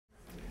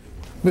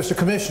Mr.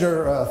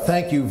 Commissioner,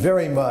 thank you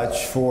very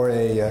much for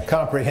a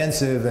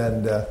comprehensive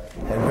and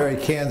very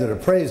candid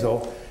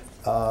appraisal.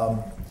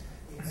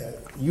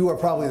 You are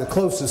probably the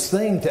closest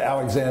thing to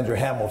Alexander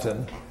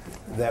Hamilton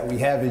that we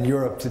have in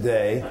Europe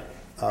today.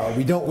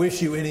 We don't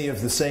wish you any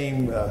of the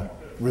same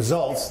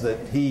results that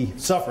he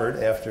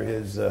suffered after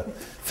his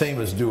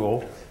famous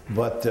duel,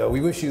 but we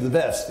wish you the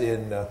best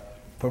in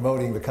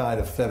promoting the kind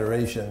of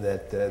federation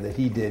that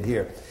he did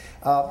here.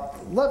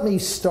 Let me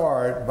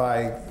start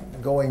by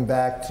going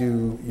back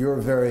to your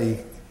very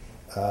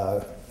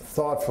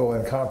thoughtful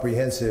and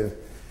comprehensive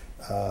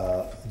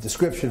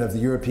description of the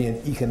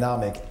European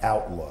economic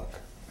outlook.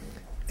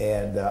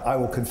 And I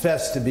will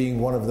confess to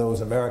being one of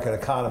those American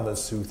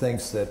economists who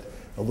thinks that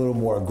a little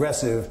more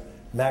aggressive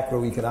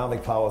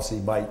macroeconomic policy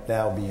might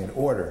now be in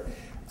order.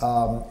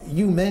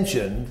 You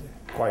mentioned,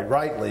 quite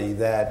rightly,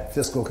 that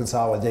fiscal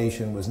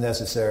consolidation was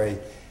necessary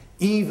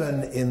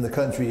even in the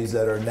countries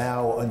that are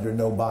now under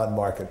no bond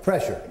market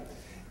pressure.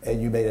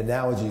 And you made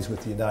analogies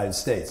with the United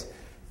States.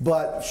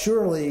 But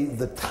surely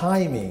the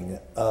timing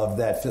of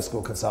that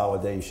fiscal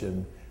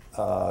consolidation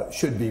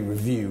should be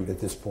reviewed at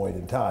this point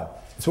in time.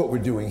 It's what we're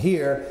doing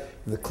here.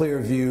 The clear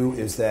view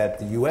is that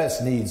the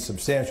U.S. needs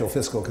substantial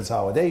fiscal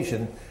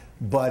consolidation,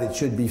 but it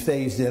should be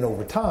phased in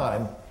over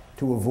time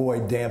to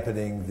avoid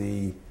dampening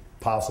the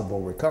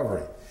possible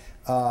recovery.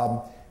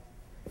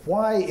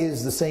 Why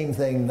is the same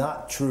thing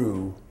not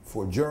true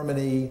for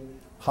Germany,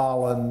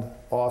 Holland,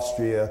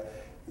 Austria,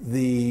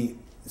 the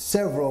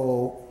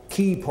several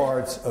key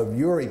parts of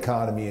your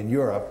economy in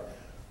Europe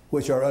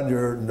which are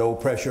under no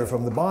pressure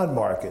from the bond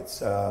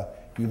markets?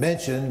 You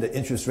mentioned the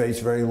interest rates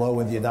very low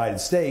in the United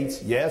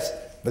States, yes,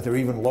 but they're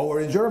even lower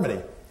in Germany.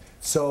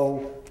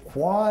 So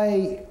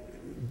why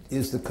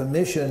is the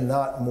Commission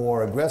not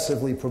more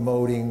aggressively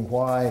promoting,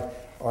 why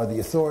are the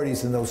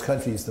authorities in those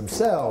countries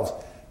themselves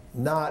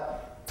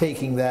not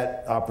taking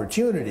that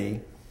opportunity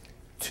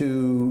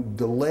to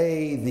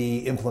delay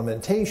the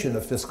implementation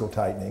of fiscal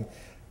tightening,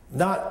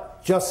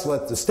 not just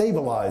let the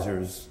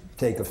stabilizers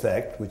take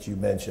effect, which you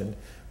mentioned,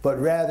 but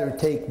rather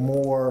take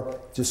more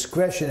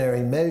discretionary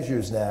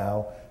measures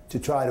now to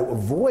try to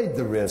avoid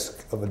the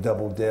risk of a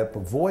double dip,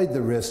 avoid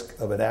the risk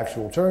of an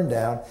actual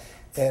turndown,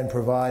 and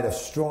provide a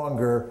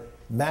stronger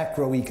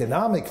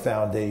macroeconomic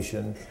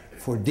foundation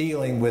for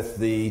dealing with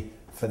the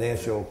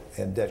financial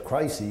and debt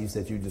crises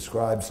that you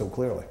described so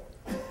clearly?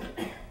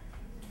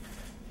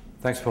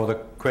 Thanks for the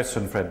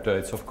question, Fred.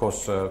 It's of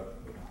course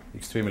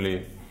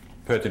extremely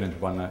pertinent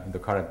one in the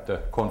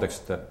current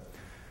context.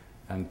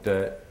 And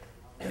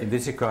in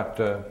this regard,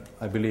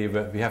 I believe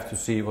we have to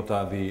see what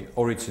are the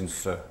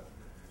origins,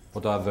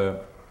 what are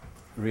the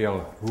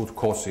real root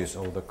causes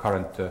of the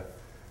current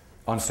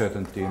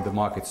uncertainty in the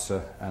markets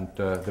and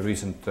the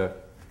recent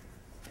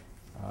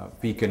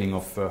weakening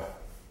of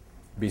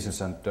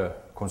business and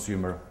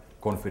consumer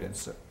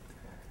confidence.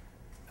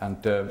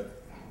 And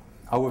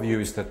our view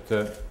is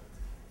that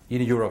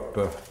in Europe,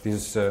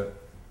 this is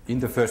in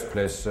the first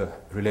place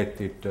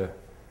related to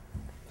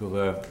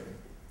the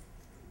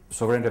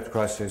sovereign debt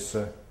crisis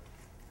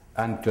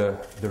and the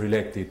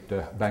related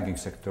banking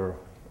sector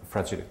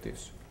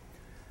fragilities.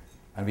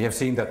 And we have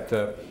seen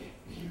that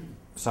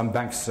some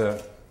banks,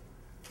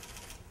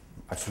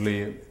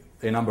 actually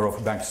a number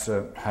of banks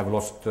have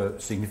lost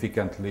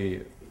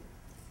significantly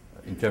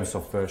in terms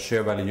of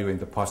share value in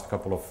the past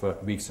couple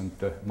of weeks and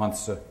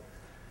months.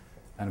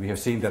 And we have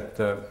seen that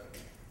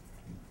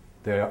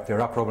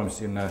there are problems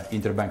in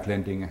interbank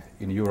lending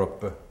in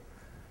Europe,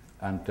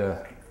 and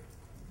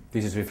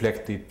this is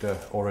reflected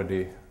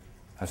already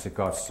as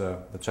regards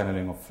the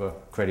channeling of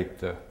credit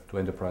to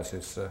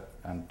enterprises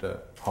and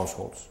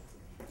households.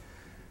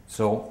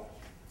 So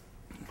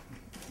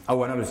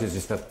our analysis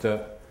is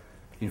that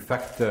in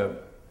fact the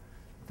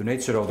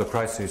nature of the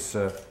crisis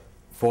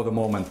for the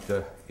moment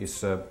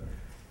is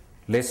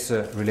less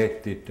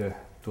related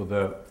to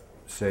the,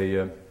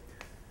 say,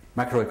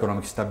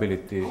 macroeconomic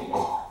stability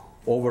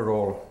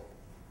overall.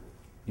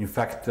 In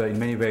fact, in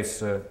many ways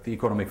the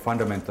economic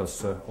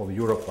fundamentals of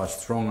Europe are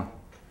strong,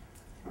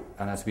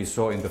 and as we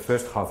saw in the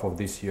first half of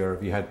this year,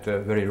 we had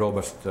very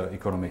robust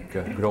economic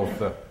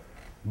growth,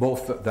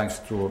 both thanks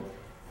to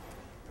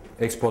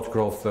export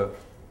growth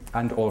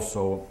and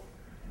also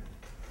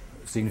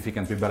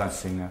significant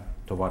rebalancing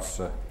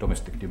towards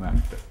domestic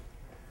demand.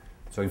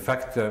 So in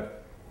fact,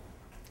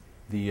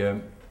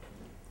 the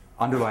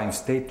underlying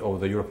state of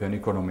the European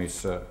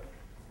economies,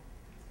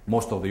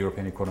 most of the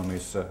European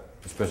economies,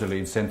 especially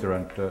in Central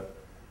and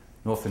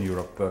Northern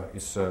Europe,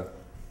 is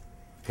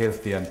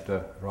healthy and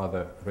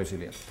rather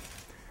resilient.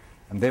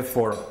 And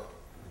therefore,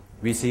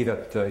 we see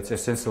that it's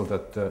essential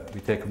that we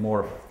take a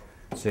more,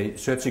 say,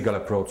 surgical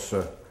approach,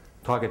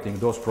 targeting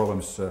those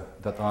problems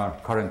that are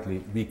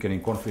currently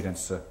weakening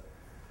confidence.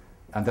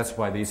 And that's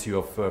why the issue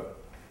of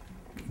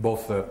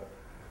both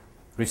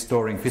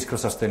restoring fiscal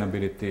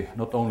sustainability,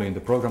 not only in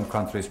the program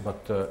countries,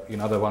 but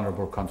in other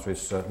vulnerable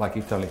countries like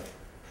Italy,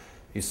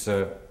 is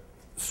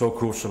so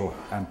crucial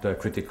and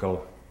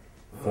critical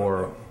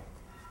for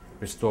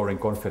restoring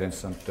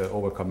confidence and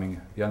overcoming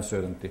the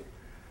uncertainty.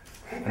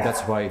 And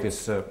that's why it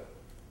is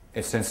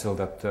essential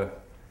that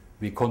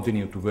we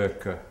continue to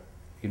work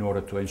in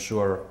order to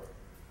ensure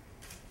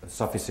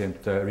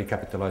sufficient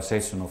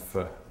recapitalization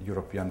of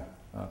European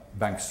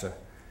banks.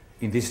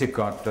 In this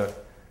regard,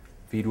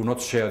 we do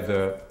not share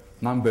the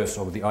numbers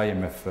of the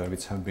IMF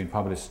which have been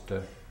published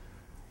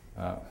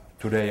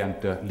today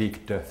and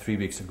leaked 3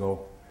 weeks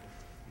ago,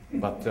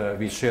 but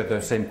we share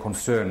the same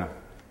concern,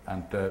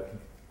 and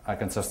I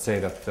can just say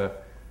that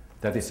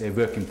that is a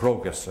work in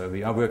progress.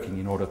 We are working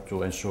in order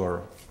to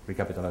ensure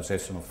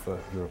recapitalization of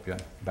European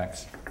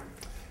banks.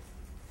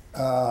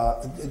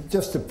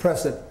 Just to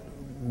press it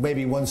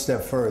maybe one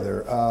step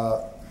further,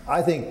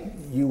 I think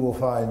you will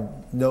find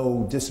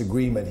no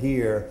disagreement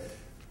here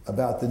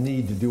about the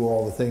need to do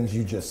all the things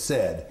you just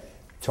said,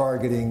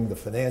 targeting the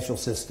financial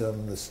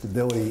system, the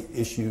stability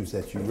issues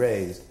that you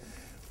raised.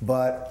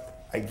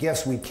 But I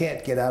guess we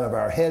can't get out of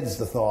our heads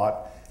the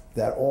thought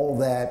that all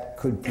that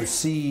could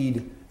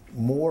proceed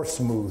more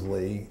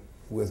smoothly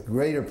with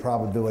greater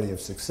probability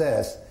of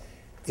success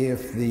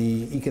if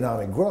the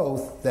economic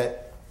growth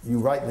that you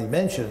rightly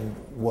mentioned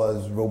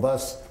was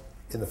robust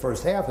in the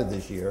first half of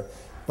this year,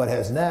 but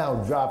has now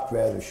dropped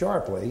rather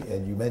sharply,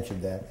 and you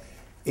mentioned that,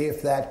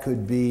 if that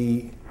could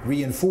be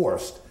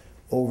reinforced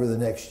over the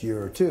next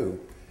year or two.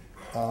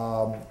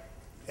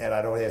 And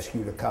I don't ask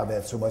you to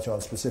comment so much on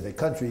specific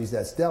countries,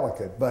 that's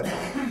delicate, but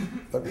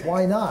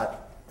why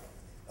not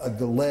a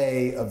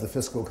delay of the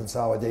fiscal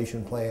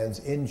consolidation plans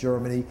in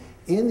Germany,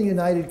 in the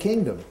United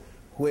Kingdom,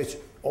 which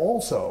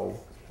also,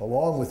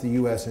 along with the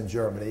US and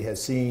Germany,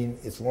 has seen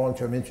its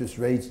long-term interest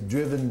rates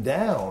driven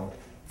down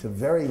to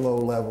very low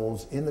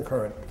levels in the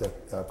current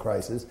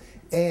crisis,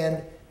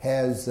 and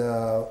has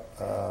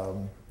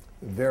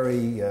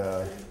very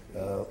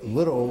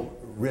little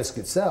risk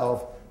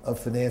itself of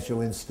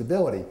financial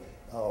instability.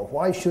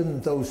 Why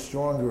shouldn't those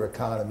stronger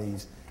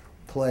economies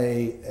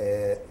play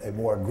a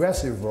more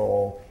aggressive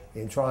role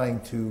in trying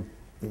to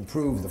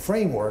improve the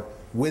framework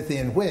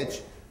within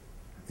which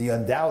the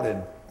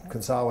undoubted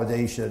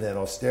consolidation and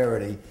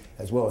austerity,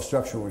 as well as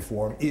structural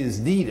reform,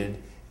 is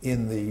needed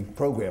in the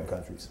program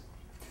countries?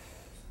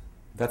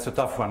 That's a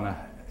tough one,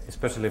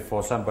 especially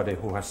for somebody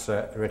who has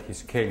read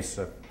his case.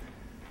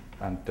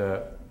 And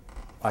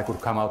I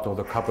could come out of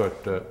the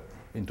cupboard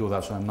in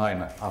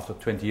 2009 after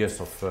 20 years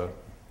of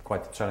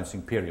quite a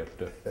challenging period.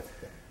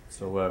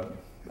 So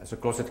as a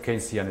closet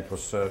Keynesian, it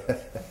was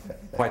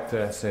quite,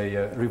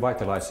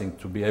 revitalizing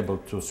to be able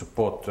to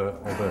support all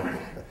the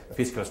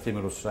fiscal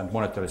stimulus and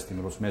monetary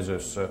stimulus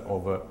measures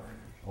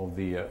of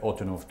the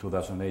autumn of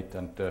 2008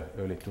 and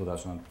early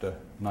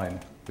 2009,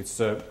 which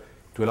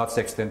to a large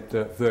extent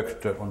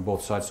worked on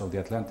both sides of the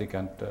Atlantic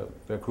and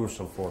were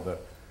crucial for the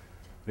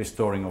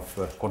restoring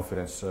of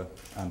confidence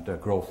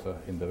and growth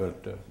in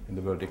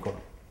the world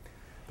economy.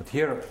 But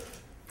here,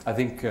 I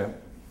think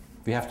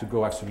we have to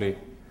go actually.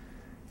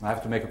 I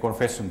have to make a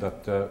confession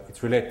that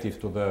it's relative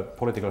to the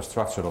political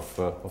structure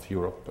of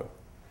Europe.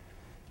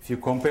 If you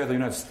compare the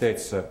United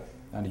States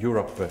and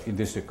Europe in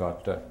this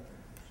regard,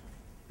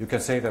 you can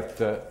say that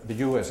the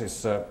US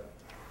is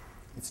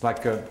it's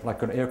like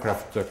an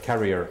aircraft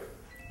carrier,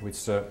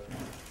 which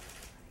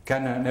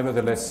can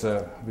nevertheless,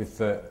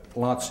 with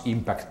large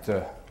impact,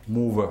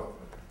 move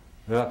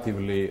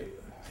relatively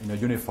in a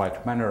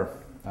unified manner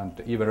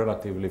and even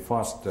relatively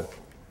fast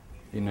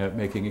in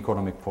making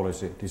economic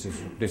policy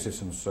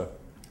decisions.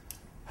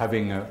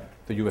 Having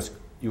the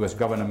US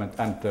government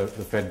and the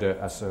Fed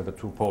as the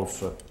two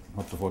poles,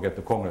 not to forget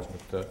the Congress,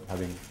 but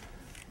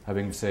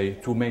having say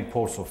two main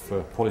poles of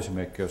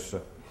policymakers.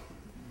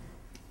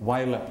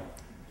 While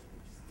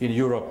in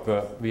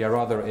Europe we are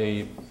rather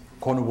a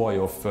convoy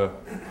of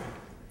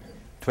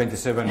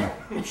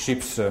 27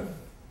 ships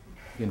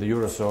in the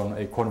Eurozone,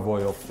 a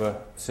convoy of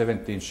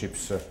 17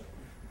 ships,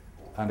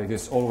 and it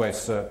is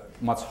always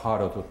much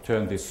harder to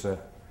turn this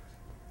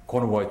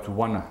convoy to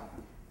one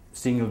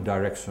single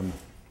direction,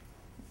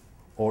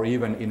 or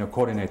even in a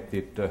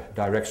coordinated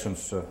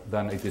directions,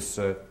 than it is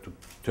to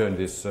turn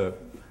this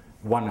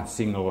one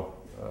single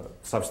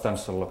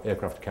substantial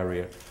aircraft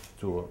carrier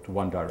to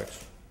one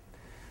direction.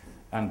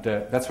 And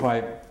that's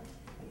why,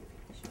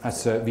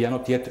 as we are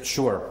not yet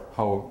sure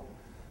how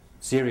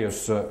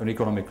serious an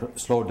economic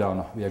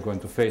slowdown we are going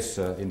to face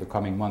in the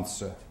coming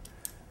months,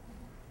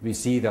 we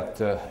see that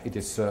it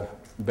is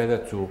better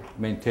to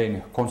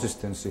maintain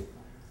consistency,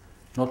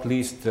 not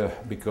least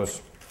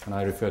because, and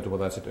I refer to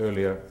what I said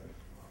earlier,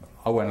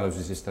 our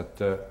analysis is that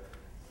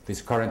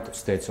this current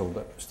stage of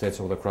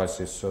the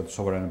crisis, the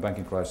sovereign and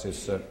banking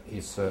crisis,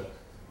 is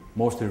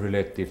mostly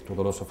related to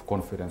the loss of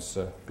confidence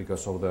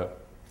because of the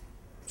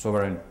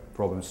sovereign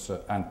problems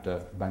and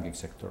banking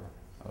sector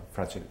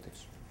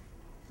fragilities.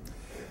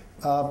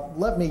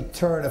 Let me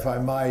turn, if I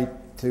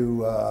might,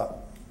 to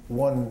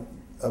one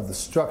of the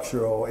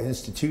structural and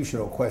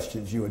institutional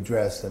questions you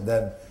addressed, and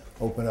then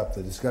open up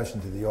the discussion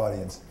to the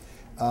audience.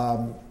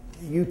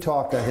 You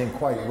talked, I think,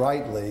 quite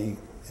rightly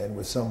and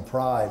with some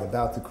pride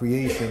about the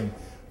creation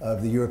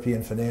of the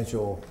European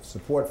Financial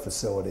Support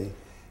Facility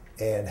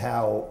and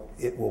how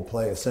it will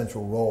play a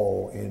central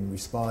role in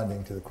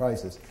responding to the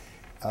crisis.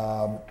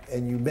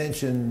 And you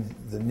mentioned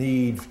the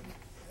need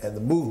and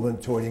the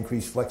movement toward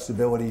increased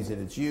flexibilities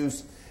in its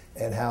use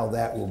and how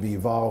that will be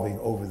evolving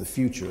over the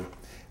future.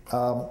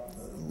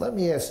 Let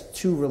me ask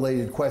two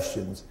related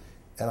questions,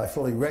 and I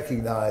fully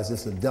recognize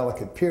this is a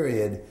delicate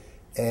period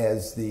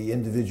as the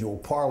individual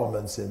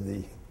parliaments in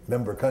the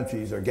member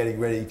countries are getting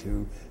ready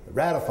to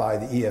ratify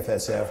the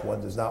EFSF.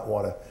 One does not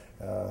want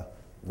to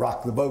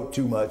rock the boat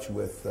too much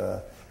with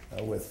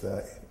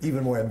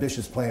even more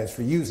ambitious plans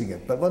for using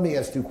it. But let me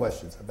ask two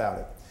questions about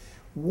it.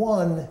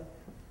 One,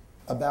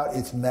 about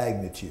its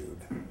magnitude.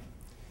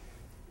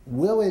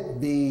 Will it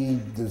be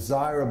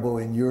desirable,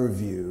 in your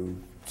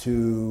view,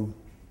 to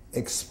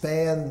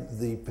expand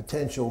the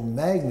potential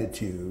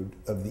magnitude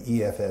of the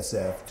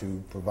EFSF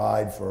to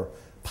provide for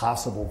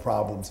possible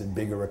problems in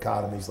bigger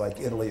economies like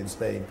Italy and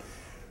Spain,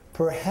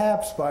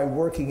 perhaps by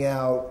working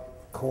out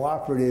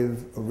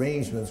cooperative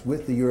arrangements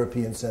with the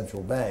European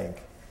Central Bank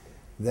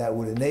that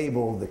would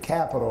enable the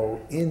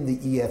capital in the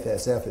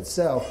EFSF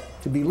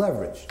itself to be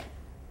leveraged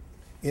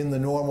in the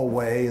normal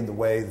way, in the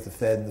way that the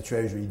Fed and the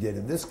Treasury did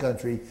in this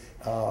country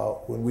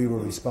when we were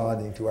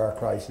responding to our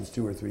crisis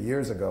 2 or 3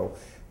 years ago.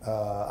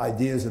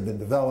 Ideas have been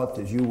developed,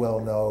 as you well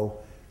know,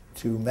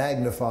 to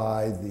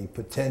magnify the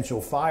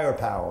potential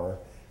firepower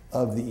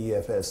of the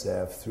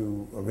EFSF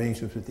through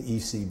arrangements with the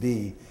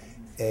ECB.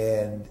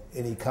 And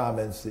any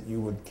comments that you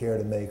would care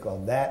to make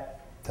on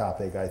that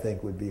topic, I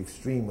think, would be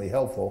extremely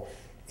helpful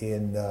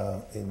in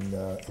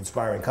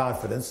inspiring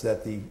confidence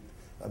that the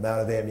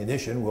amount of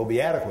ammunition will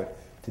be adequate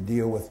to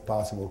deal with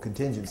possible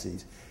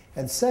contingencies.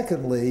 And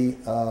secondly,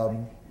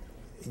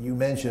 you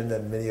mentioned,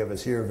 and many of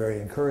us here are very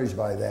encouraged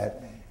by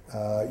that,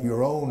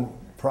 your own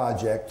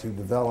project to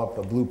develop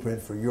a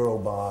blueprint for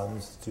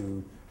Eurobonds,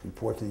 to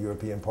report to the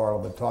European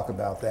Parliament, talk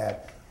about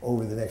that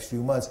over the next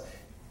few months.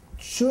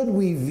 Should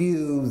we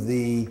view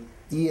the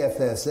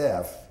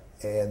EFSF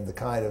and the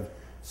kind of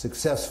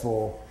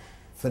successful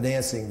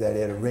financing that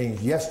it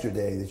arranged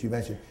yesterday that you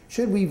mentioned,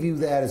 should we view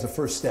that as a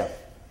first step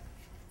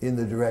in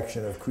the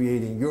direction of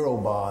creating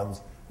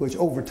Eurobonds, which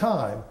over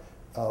time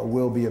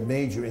will be a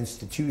major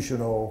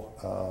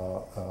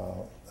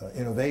institutional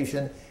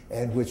innovation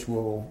and which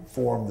will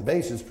form the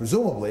basis,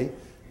 presumably,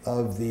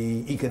 of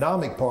the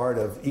economic part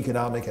of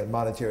economic and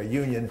monetary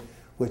union,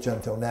 which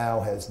until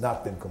now has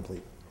not been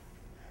complete?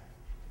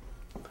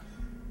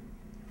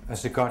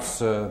 As regards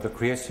the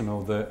creation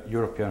of the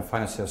European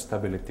Financial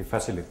Stability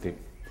Facility,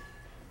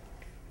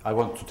 I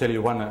want to tell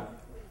you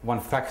one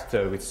fact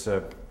which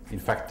in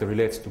fact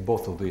relates to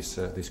both of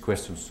these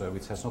questions,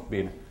 which has not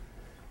been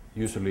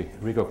usually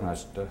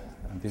recognized.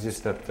 And this is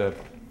that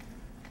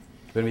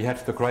when we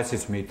had the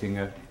crisis meeting,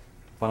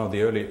 one of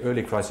the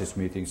early crisis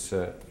meetings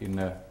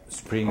in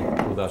spring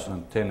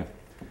 2010,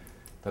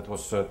 that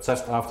was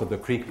just after the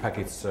Greek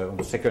package on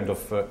the 2nd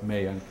of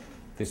May, and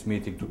this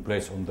meeting took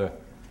place on the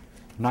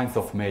 9th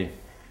of May,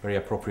 very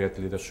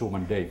appropriately the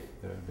Schuman Day,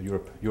 the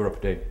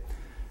Europe Day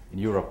in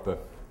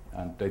Europe,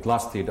 and it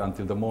lasted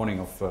until the morning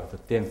of the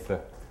 10th,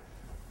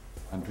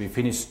 and we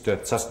finished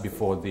just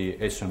before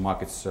the Asian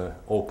markets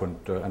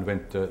opened and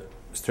went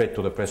straight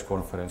to the press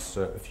conference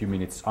a few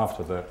minutes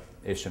after the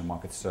Asian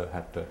markets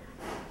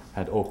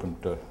had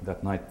opened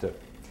that night.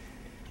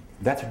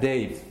 That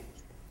day,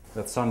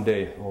 that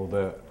Sunday, or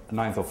the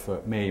 9th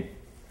of May,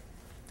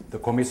 the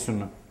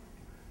Commission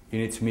in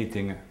its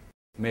meeting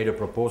made a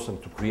proposal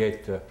to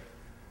create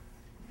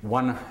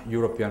one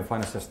European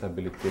financial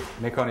stability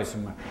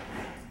mechanism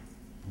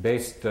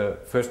based,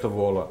 first of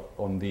all,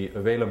 on the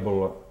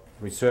available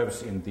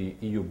reserves in the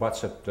EU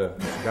budget,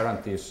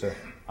 guarantees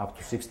up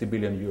to 60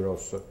 billion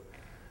euros,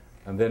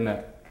 and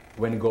then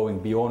when going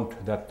beyond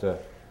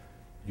that,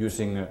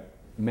 using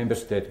member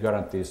state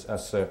guarantees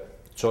as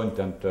joint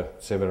and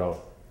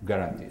several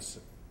guarantees.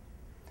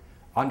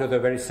 Under the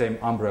very same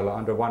umbrella,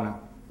 under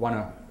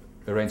one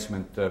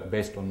arrangement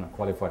based on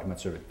qualified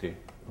majority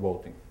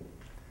voting.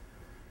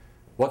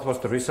 What was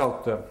the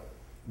result?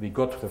 We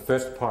got the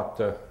first part,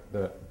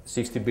 the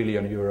 60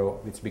 billion euro,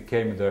 which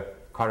became the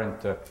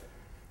current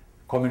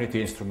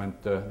community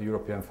instrument, the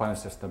European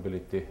Financial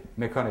Stability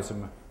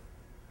Mechanism.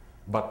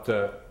 But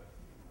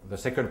the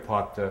second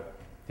part,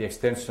 the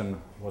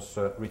extension, was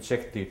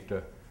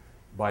rejected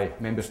by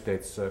member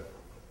states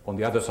on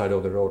the other side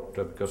of the road,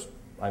 because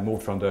I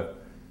moved from the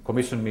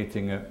Commission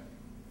meeting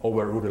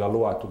over Rue de la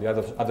Loi to the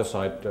other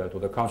side, to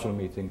the Council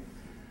meeting,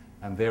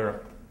 and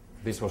there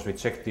this was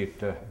rejected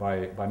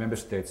by member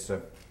states,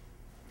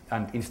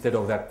 and instead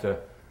of that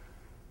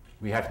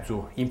we had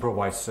to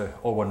improvise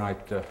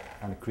overnight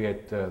and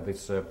create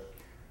this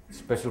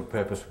special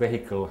purpose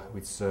vehicle,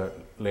 which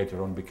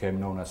later on became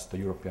known as the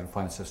European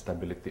Financial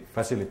Stability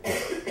Facility,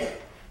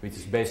 which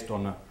is based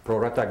on pro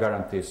rata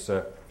guarantees.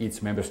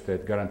 Each member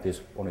state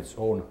guarantees on its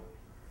own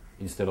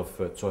instead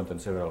of joint and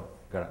several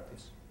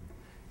guarantees.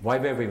 Why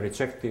were we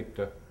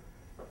rejected?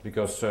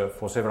 Because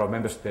for several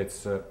member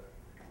states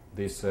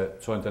these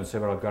joint and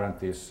several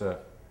guarantees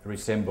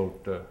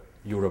resembled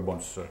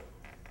Eurobonds,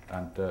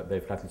 and they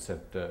flatly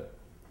said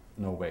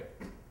no way.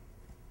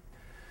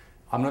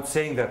 I'm not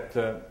saying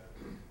that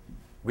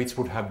which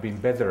would have been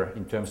better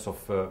in terms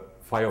of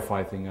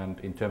firefighting and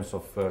in terms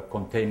of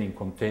containing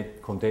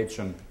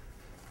contagion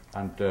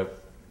and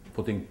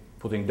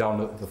putting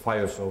down the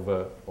fires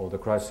of the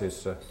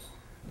crisis.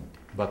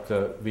 But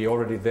we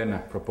already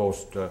then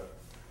proposed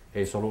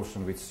a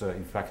solution which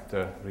in fact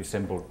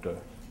resembled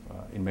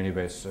in many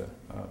ways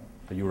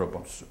the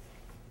Eurobonds.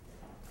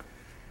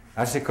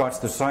 As regards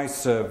the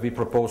size, we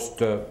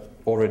proposed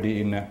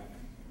already in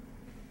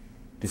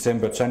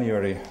December,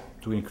 January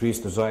to increase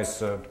the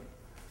size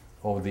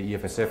of the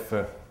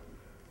EFSF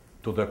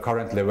to the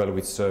current level,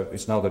 which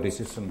is now the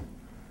decision.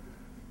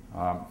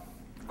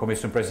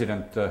 Commission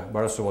President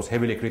Barroso was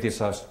heavily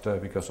criticized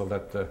because of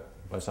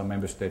that by some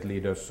member state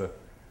leaders.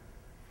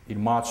 In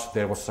March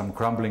there was some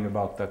grumbling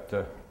about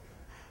that,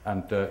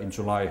 and in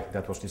July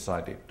that was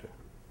decided.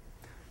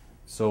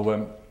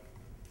 So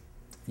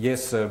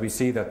yes, we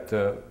see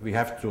that we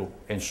have to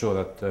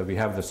ensure that we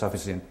have the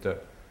sufficient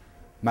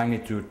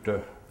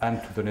magnitude and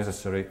the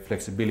necessary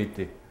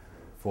flexibility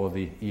for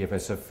the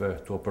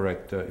EFSF to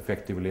operate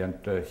effectively,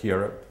 and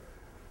here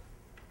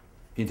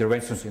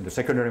interventions in the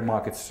secondary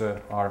markets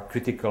are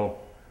critical.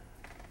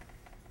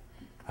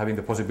 Having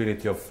the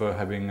possibility of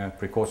having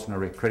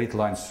precautionary credit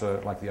lines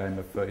like the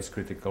IMF is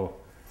critical,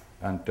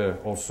 and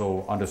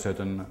also under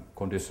certain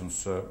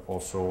conditions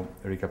also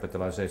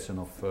recapitalization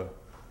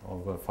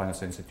of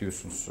financial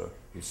institutions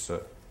is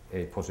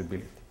a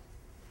possibility.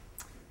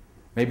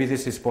 Maybe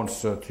this responds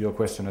to your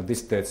question at this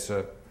stage.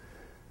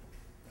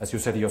 As you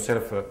said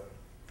yourself,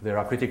 there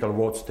are critical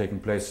votes taking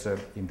place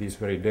in these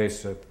very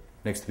days.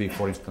 Next week,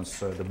 for instance,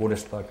 the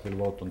Bundestag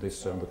will vote on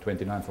this on the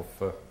 29th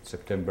of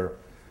September,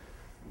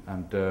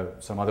 and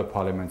some other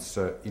parliaments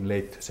in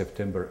late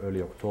September,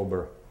 early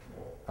October.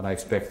 And I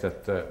expect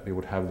that we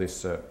would have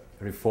this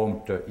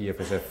reformed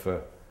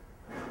EFSF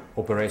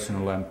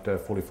operational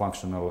and fully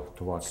functional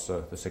towards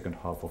the second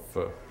half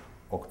of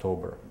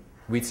October,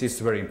 which is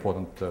very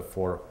important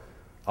for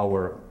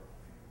our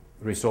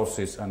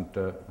resources and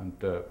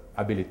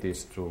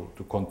abilities to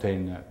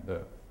contain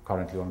the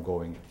currently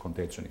ongoing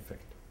contagion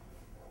effect.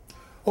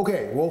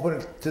 Okay, we'll open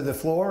it to the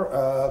floor.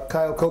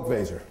 Kyle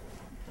Kochweser.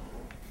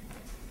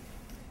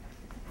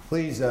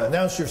 Please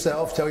announce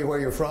yourself, tell you where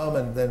you're from,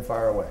 and then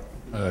fire away.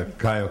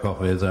 Kyle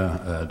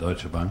Kochweser,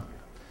 Deutsche Bank.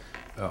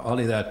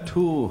 Olli, there are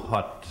two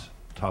hot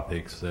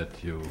topics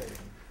that you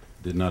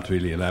did not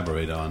really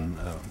elaborate on.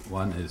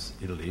 One is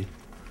Italy,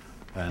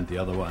 and the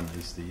other one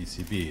is the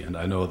ECB. And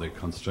I know the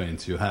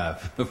constraints you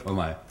have from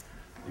my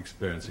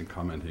experience in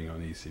commenting on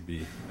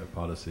ECB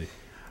policy.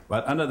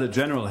 But under the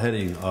general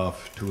heading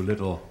of too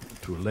little,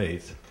 too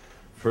late,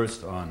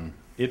 first on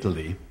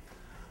Italy,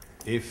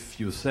 if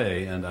you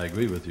say, and I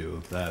agree with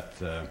you, that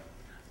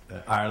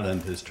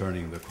Ireland is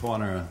turning the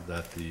corner,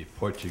 that the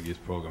Portuguese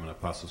program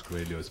of Passos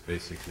Coelho is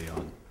basically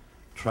on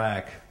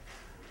track,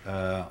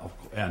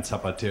 and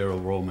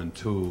Zapatero Roman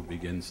II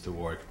begins to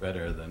work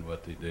better than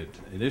what they did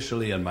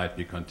initially and might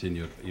be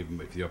continued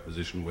even if the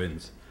opposition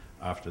wins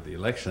after the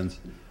elections.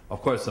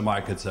 Of course, the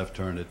markets have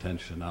turned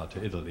attention now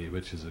to Italy,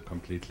 which is a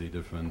completely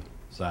different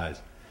size.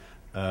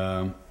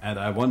 And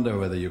I wonder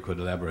whether you could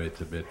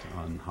elaborate a bit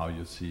on how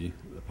you see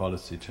the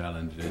policy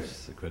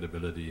challenges, the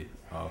credibility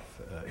of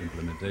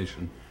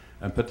implementation,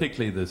 and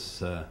particularly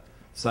this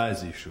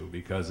size issue,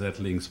 because that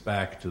links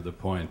back to the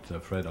point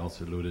Fred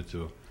also alluded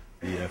to.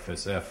 The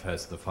FSF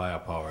has the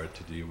firepower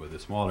to deal with the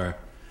smaller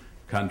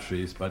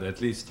countries, but at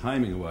least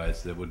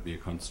timing-wise, there would be a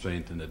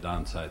constraint in the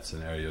downside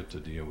scenario to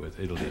deal with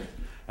Italy.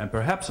 And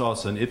perhaps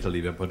also in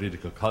Italy, where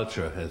political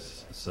culture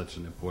has such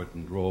an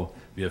important role.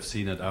 We have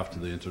seen it after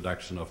the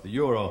introduction of the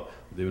euro,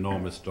 the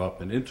enormous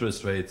drop in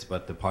interest rates,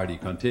 but the party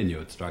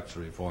continued.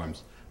 Structural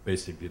reforms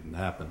basically didn't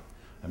happen.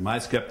 And my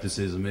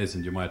skepticism is,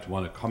 and you might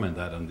want to comment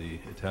that on the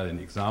Italian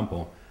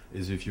example,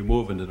 is if you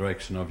move in the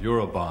direction of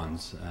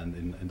Eurobonds and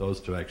in those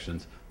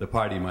directions, the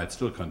party might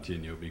still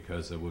continue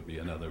because there would be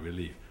another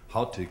relief.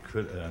 How to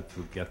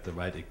get the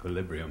right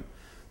equilibrium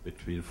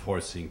between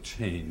forcing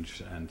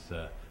change and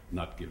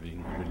not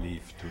giving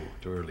relief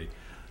too early.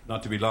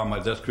 Not to be long,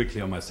 but just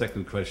quickly on my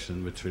second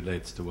question, which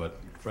relates to what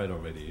Fred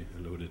already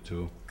alluded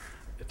to,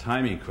 a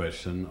timing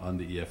question on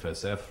the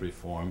EFSF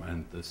reform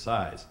and the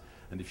size.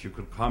 And if you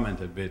could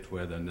comment a bit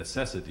whether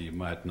necessity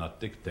might not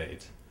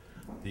dictate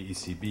the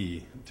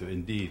ECB to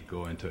indeed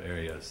go into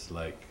areas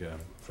like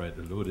Fred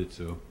alluded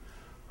to.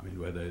 I mean,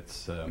 whether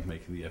it's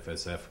making the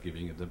FSF,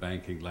 giving it the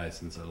banking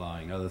license,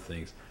 allowing other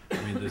things.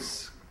 I mean,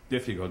 this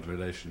difficult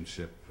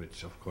relationship,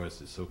 which of course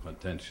is so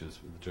contentious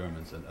with the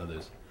Germans and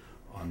others,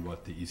 on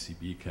what the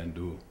ECB can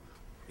do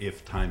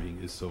if timing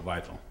is so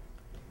vital.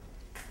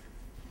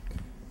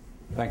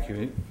 Thank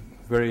you.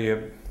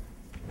 Very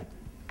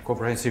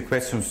comprehensive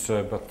questions,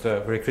 but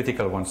very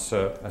critical ones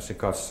as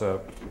regards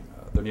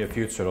the near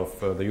future of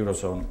the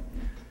Eurozone.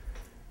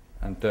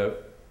 And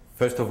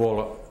first of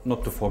all,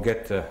 not to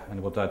forget,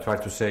 and what I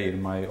tried to say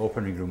in my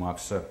opening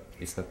remarks,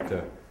 is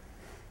that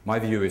my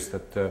view is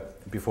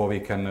that before we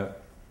can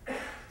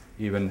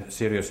even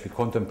seriously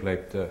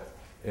contemplate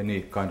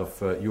any kind of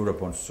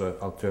Eurobonds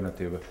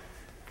alternative,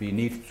 we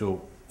need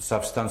to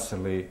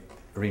substantially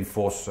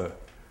reinforce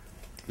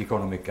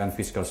economic and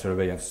fiscal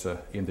surveillance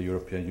in the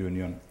European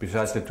Union,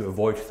 precisely to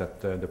avoid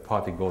that the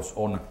party goes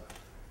on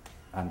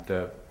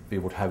and we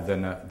would have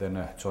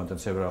then joint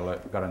and several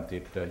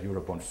guaranteed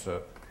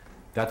Eurobonds.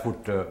 That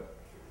would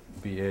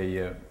be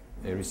a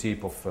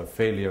recipe of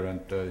failure,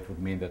 and it would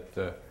mean that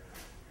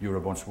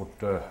Eurobonds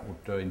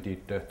would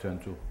indeed turn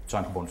to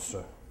junk bonds,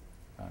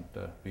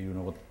 and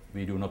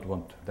we do not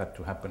want that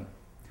to happen.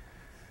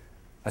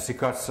 As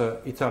regards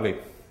Italy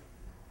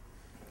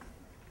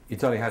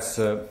has,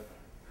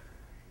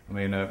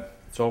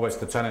 it's always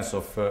the challenge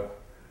of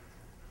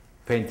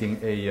painting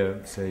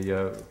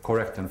a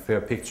correct and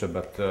fair picture,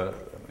 but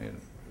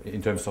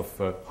in terms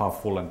of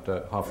half full and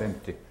half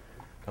empty.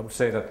 I would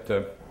say that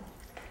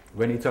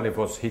when Italy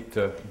was hit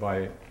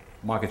by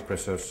market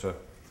pressures,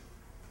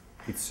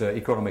 its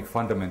economic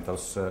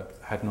fundamentals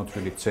had not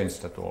really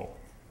changed at all.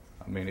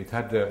 It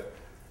had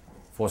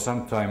for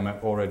some time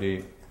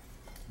already,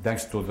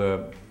 thanks to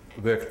the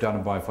work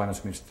done by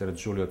Finance Minister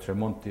Giulio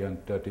Tremonti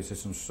and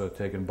decisions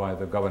taken by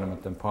the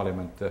government and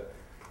parliament,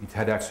 it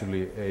had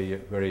actually a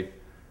very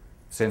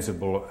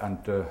sensible and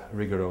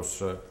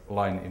rigorous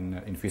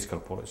line in fiscal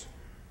policy,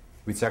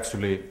 which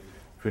actually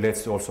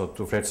relates also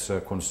to Fred's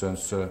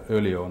concerns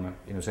early on,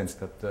 in a sense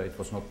that it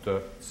was not,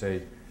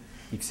 say,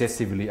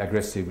 excessively,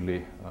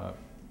 aggressively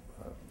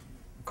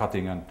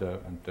cutting and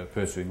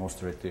pursuing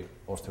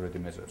austerity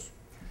measures.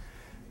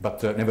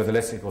 But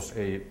nevertheless, it was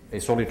a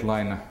solid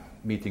line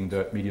meeting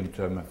the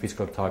medium-term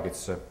fiscal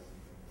targets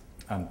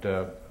and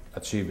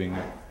achieving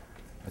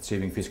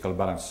fiscal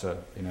balance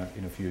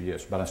in a few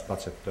years, balanced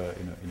budget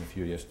in a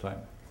few years'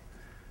 time.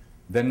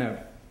 Then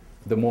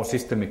the more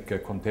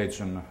systemic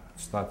contagion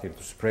started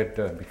to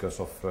spread because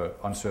of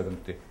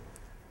uncertainty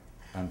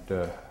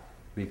and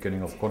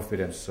weakening of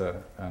confidence,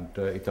 and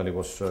Italy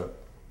was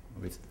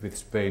with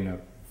Spain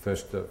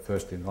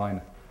first in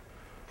line.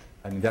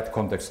 And in that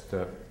context,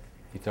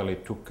 Italy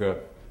took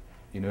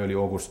in early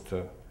August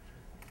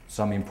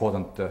some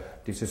important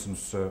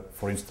decisions,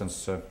 for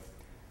instance,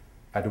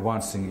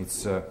 advancing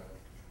its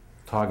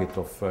target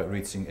of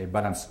reaching a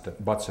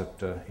balanced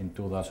budget in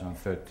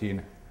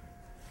 2013,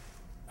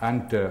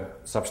 and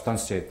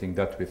substantiating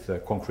that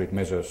with concrete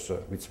measures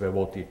which were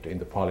voted in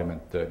the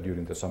Parliament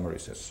during the summer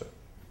recess.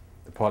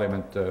 The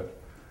Parliament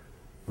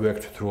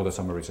worked through the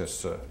summer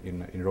recess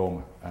in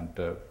Rome and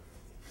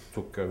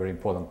took very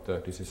important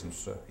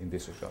decisions in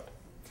this regard.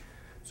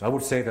 So I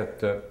would say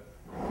that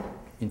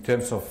in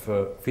terms of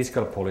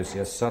fiscal policy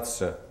as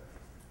such,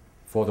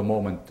 for the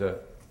moment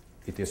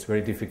it is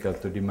very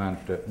difficult to demand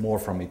more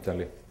from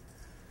Italy,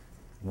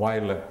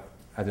 while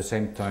at the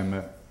same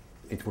time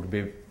it would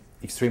be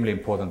extremely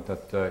important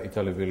that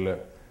Italy will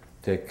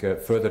take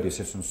further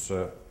decisions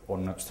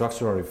on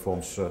structural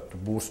reforms to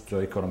boost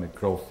economic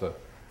growth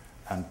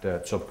and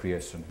job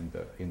creation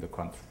in the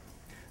country.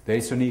 There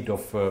is a need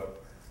of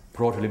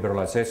broad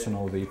liberalization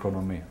of the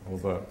economy,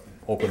 of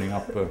opening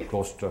up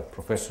closed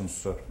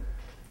professions,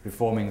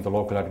 reforming the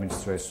local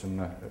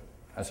administration,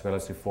 as well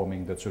as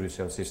reforming the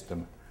judicial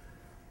system,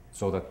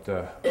 so that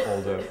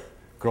all the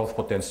growth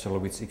potential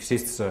which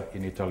exists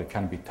in Italy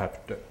can be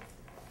tapped.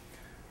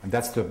 And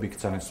that's the big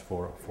challenge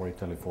for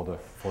Italy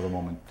for the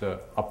moment,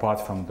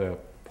 apart from the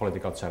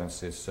political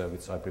challenges,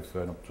 which I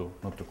prefer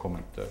not to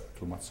comment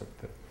too much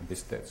at this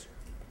stage.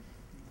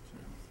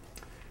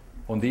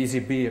 On the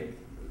ECB,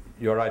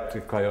 you're right,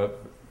 Kaja,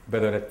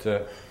 better let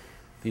the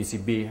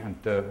ECB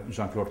and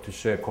Jean-Claude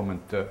Trichet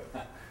comment the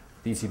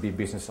ECB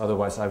business,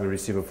 otherwise I will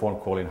receive a phone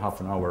call in half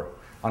an hour.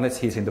 Unless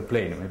he's in the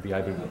plane, maybe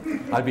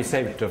I'll be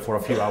saved for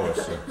a few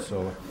hours.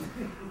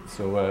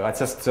 So I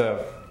just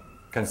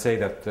can say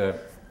that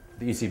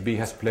the ECB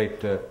has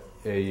played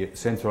a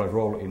central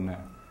role in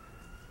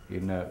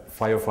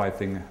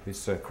firefighting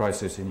this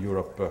crisis in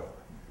Europe.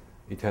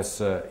 It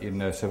has,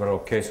 in several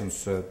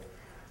occasions,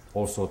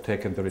 also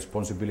taken the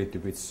responsibility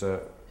which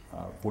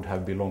would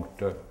have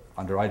belonged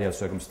under ideal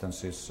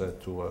circumstances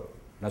to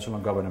national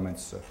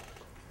governments,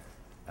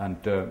 and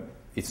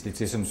its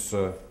decisions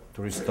to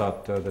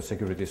restart the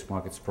securities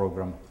markets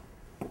program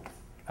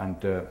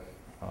and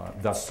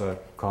thus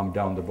calm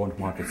down the bond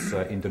markets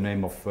in the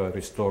name of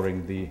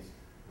restoring the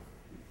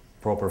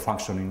proper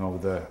functioning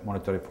of the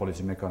monetary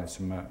policy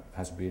mechanism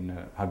have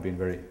been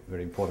very,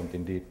 very important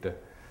indeed.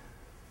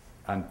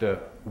 And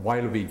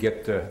while we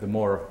get the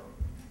more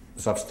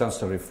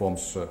substantial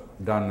reforms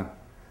done,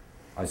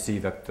 I see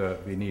that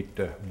we need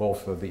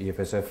both the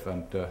EFSF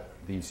and the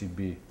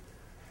ECB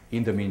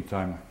in the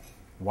meantime,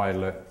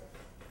 while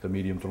the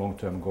medium to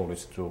long-term goal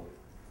is to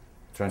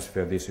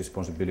transfer these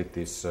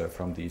responsibilities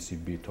from the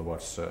ECB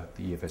towards the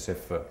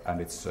EFSF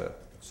and its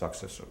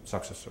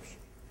successors.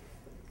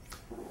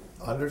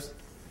 Anders?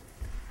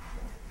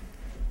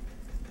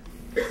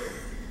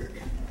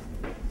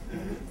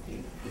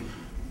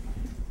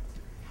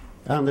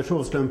 Anders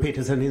Åström,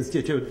 Peterson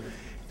Institute.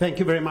 Thank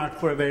you very much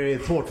for a very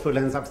thoughtful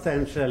and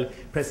substantial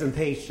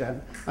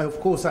presentation. I of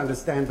course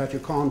understand that you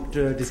can't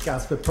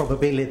discuss the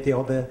probability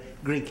of a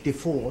Greek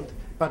default,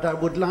 but I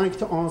would like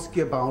to ask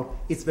you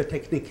about the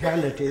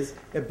technicalities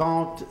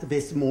about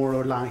this more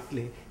or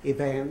likely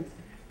event.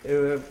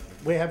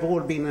 We have all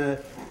been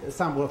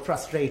somewhat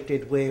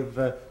frustrated with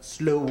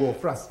slow or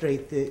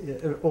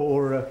frustrated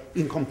or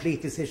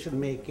incomplete decision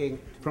making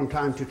from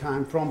time to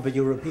time from the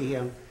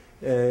European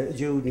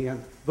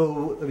Union.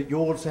 Though you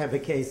also have the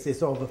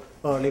cases of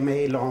early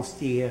May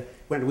last year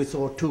when we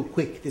saw too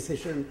quick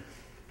decisions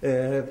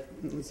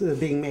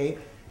being made.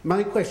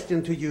 My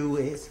question to you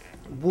is,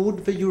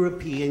 would the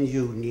European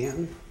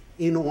Union,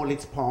 in all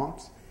its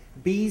parts,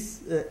 be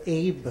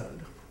able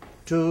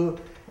to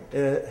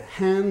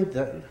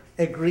handle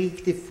a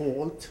Greek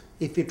default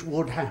if it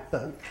would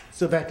happen,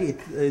 so that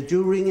it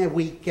during a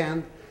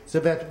weekend, so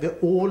that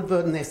all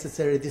the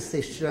necessary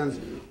decisions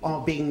are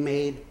being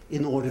made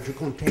in order to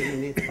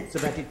contain it, so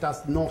that it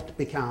does not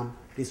become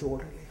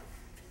disorderly?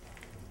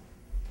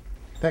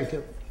 Thank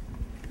you.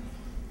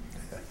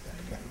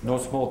 No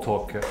small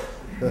talk,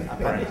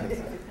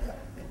 apparently.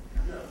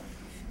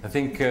 I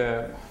think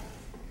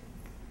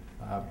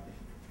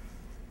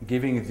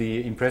giving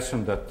the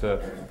impression that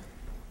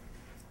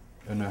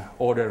an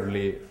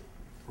orderly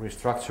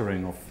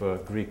restructuring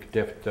of Greek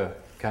debt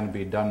can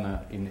be done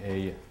in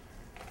a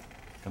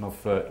kind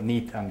of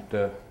neat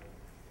and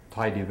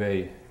tidy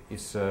way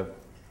is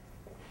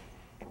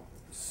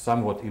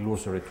somewhat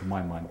illusory to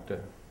my mind.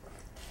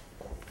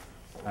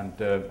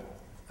 And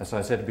as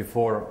I said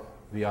before,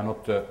 we are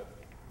not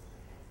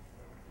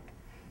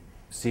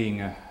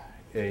seeing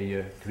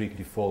a Greek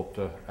default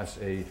as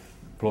a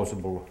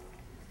plausible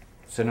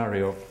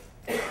scenario,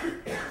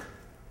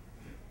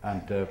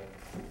 and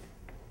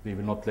we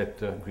will not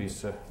let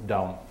Greece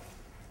down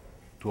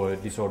to a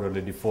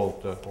disorderly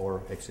default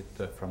or exit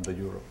from the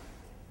euro.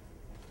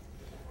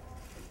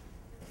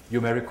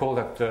 You may recall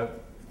that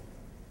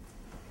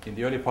in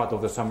the early part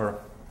of the summer,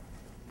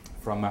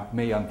 from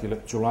May until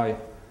July,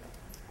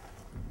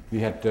 we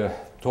had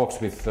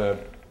talks with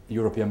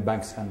European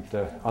banks and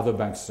other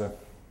banks,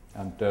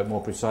 and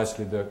more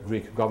precisely the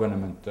Greek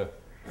government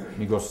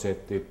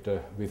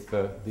negotiated with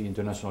the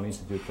International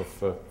Institute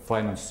of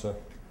Finance,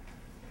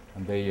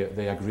 and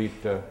they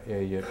agreed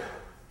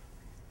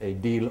a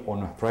deal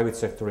on private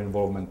sector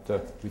involvement,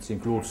 which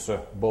includes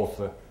both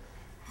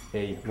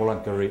a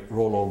voluntary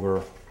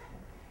rollover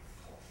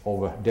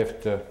of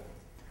debt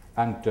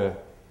and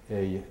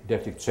a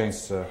debt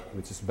exchange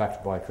which is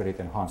backed by credit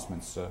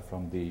enhancements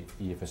from the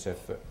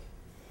EFSF.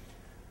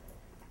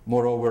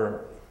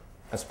 Moreover,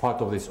 as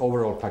part of this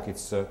overall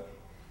package,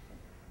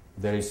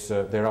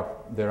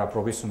 there are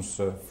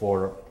provisions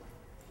for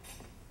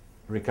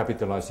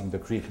recapitalizing the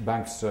Greek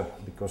banks,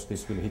 because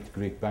this will hit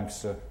Greek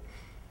banks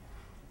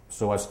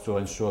so as to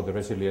ensure the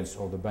resilience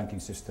of the banking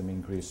system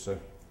in Greece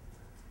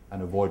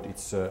and avoid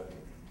its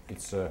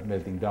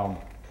melting down.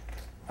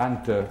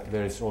 And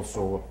there is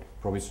also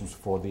provisions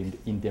for the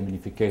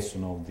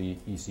indemnification of the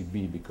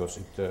ECB, because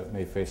it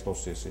may face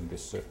losses in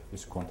this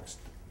context.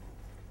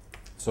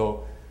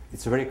 So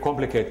it's a very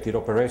complicated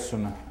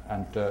operation,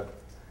 and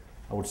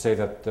I would say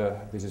that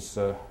this is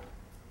a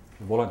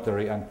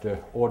voluntary and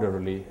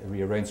orderly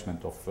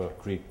rearrangement of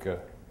Greek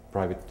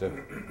private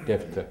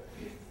debt,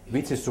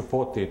 which is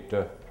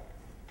supported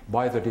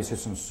by the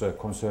decisions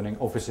concerning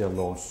official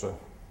loans,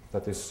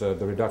 that is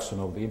the reduction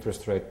of the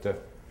interest rate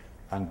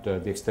and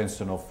the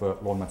extension of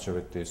loan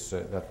maturities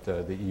that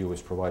the EU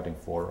is providing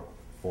for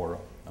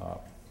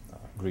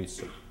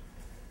Greece,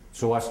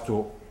 so as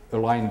to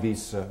align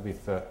these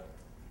with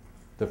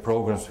the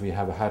programs we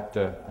have had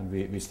and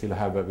we still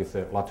have with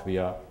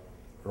Latvia,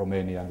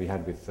 Romania, and we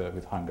had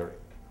with Hungary,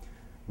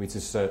 which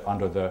is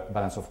under the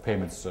balance of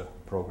payments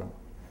program,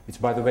 which,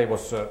 by the way,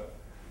 was to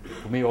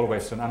me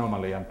always an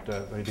anomaly and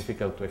very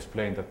difficult to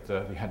explain,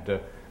 that we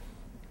had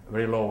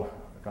very low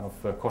kind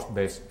of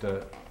cost-based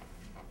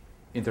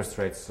interest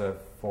rates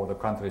for the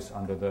countries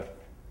under the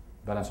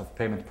balance of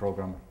payment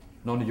program,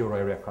 non-euro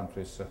area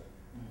countries,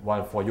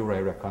 while for euro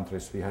area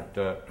countries we had,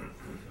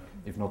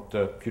 if not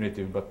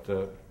punitive, but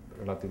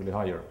relatively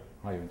higher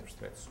interest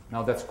rates.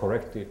 Now that's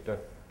corrected.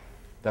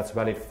 That's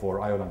valid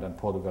for Ireland and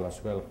Portugal as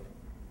well,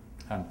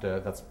 and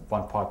that's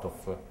one part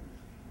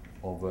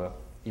of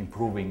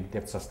improving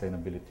debt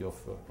sustainability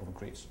of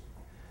Greece.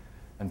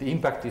 And the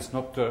impact is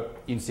not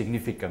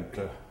insignificant,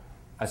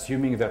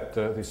 assuming that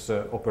this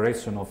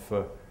operation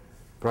of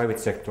private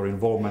sector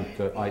involvement,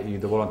 i.e.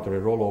 the voluntary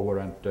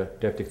rollover and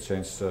debt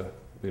exchange,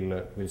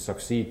 will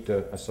succeed,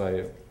 as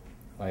I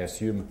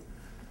assume,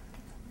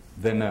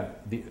 then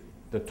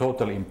the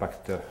total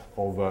impact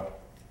of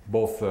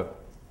both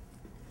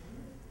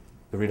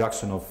the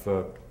reduction of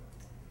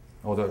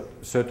or the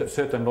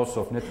certain loss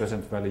of net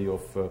present value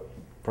of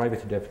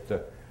private debt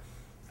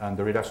and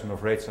the reduction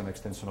of rates and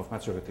extension of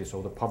maturities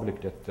of the public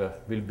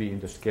debt will be in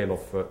the scale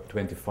of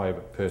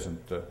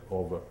 25%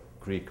 of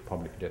Greek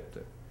public debt.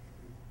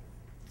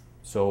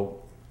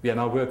 So we are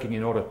now working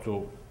in order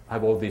to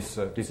have all these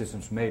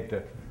decisions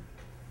made,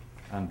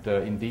 and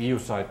in the EU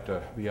side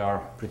we are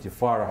pretty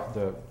far.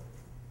 The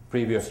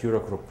previous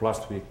Eurogroup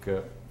last week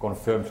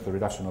confirmed the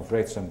reduction of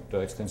rates and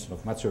extension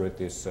of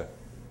maturities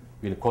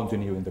will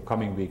continue in the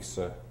coming weeks,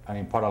 and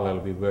in parallel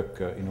we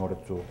work in order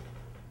to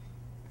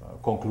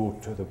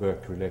conclude the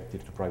work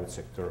related to private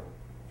sector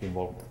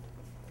involvement.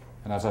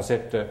 And as I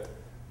said,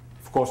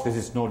 of course, this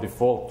is no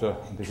default,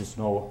 this is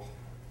no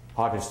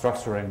hard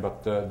restructuring,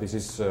 but this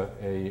is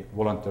a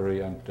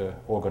voluntary and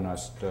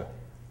organized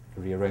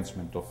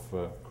rearrangement of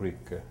Greek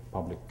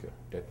public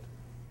debt.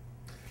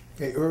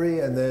 Okay, Uri,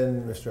 and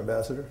then Mr.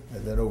 Ambassador,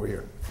 and then over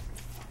here.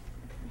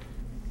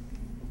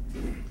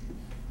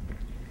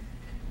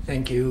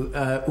 Thank you.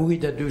 Uri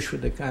Dadush for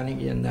the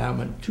Carnegie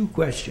Endowment. Two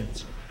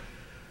questions.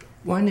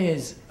 One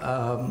is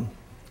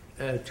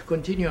to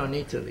continue on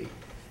Italy.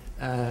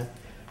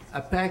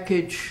 A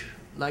package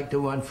like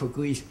the one for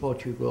Greece,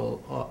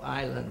 Portugal, or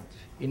Ireland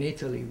in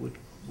Italy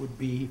would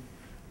be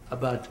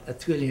about €1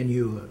 trillion.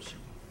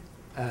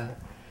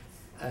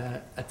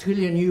 €1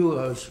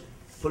 trillion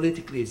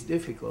politically is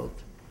difficult,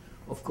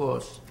 of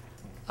course,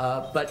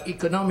 but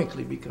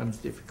economically becomes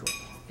difficult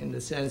in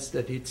the sense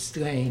that it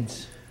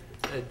strains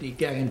the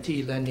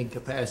guarantee lending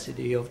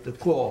capacity of the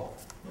core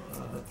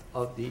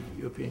of the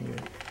European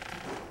Union.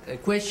 The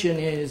question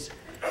is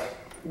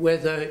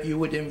whether you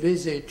would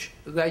envisage,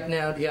 right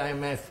now the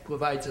IMF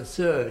provides a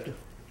third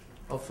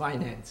of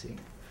financing,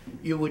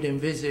 you would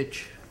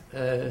envisage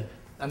an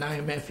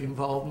IMF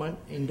involvement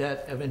in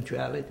that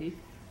eventuality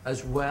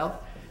as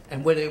well,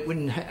 and whether it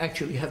wouldn't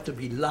actually have to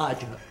be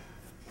larger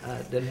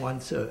than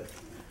 1/3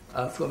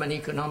 from an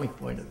economic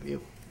point of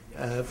view,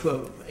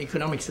 from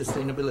economic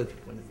sustainability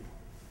point of view.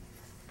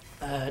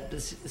 The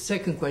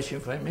second question,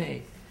 if I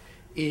may,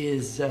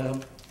 is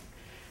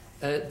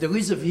there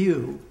is a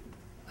view,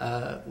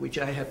 which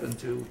I happen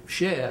to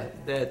share,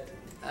 that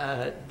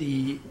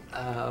the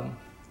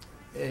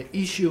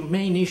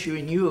main issue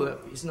in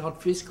Europe is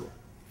not fiscal,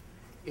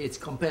 it's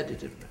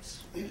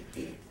competitiveness,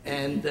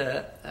 and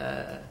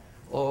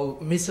or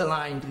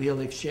misaligned real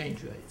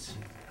exchange rates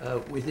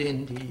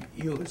within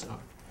the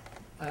Eurozone.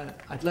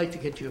 I'd like to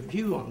get your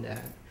view on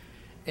that,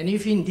 and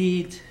if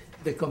indeed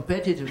the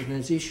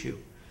competitiveness issue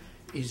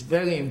is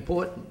very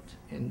important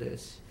in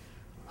this,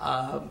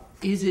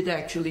 is it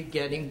actually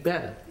getting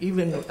better?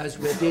 Even as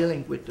we're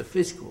dealing with the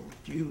fiscal,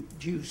 do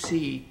you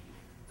see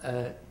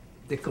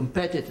the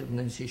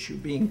competitiveness issue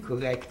being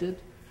corrected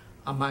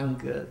among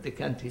the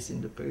countries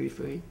in the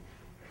periphery,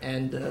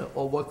 and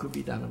or what could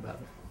be done about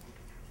it?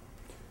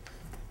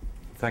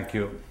 Thank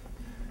you.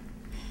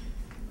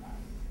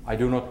 I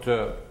do not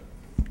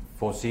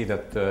foresee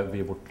that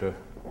we would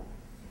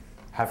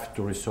have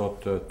to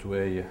resort to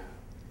a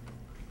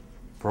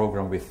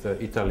program with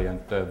Italy, and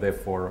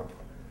therefore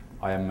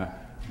I am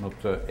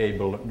not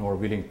able nor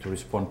willing to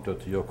respond to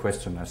your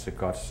question as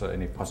regards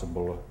any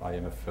possible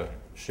IMF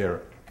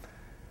share.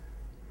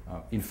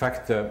 In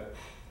fact,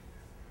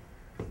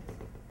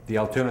 the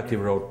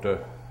alternative road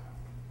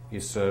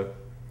is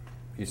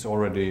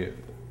already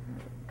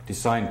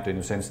designed in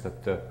a sense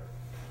that,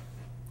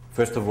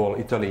 first of all,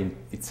 Italy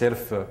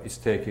itself is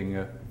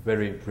taking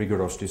very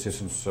rigorous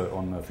decisions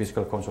on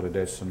fiscal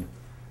consolidation,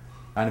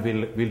 and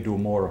will do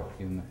more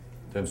in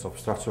terms of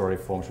structural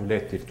reforms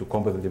related to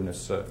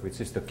competitiveness, which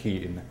is the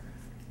key in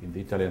the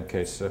Italian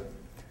case.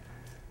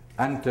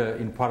 And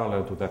in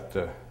parallel to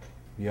that,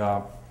 we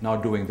are now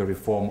doing the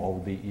reform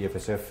of the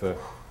EFSF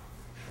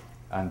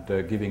and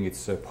giving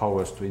its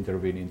powers to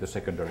intervene in the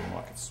secondary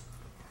markets.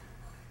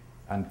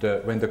 And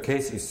when the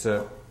case is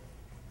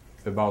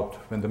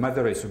when the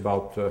matter is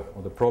about,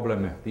 or the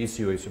problem, the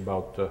issue is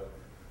about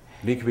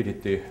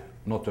liquidity,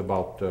 not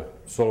about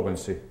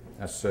solvency,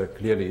 as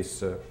clearly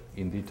is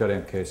in the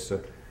Italian case,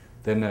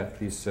 then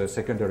these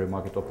secondary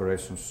market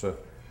operations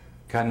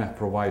can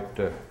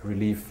provide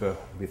relief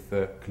with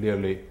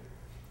clearly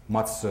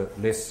much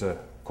less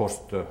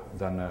cost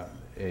than a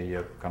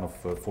kind of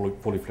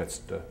fully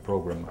fledged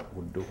program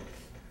would do.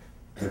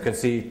 You can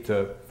see it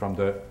from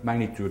the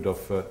magnitude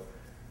of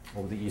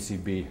the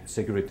ECB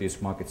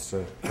securities markets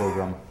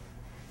program.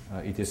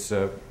 It is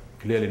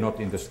clearly not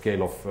in the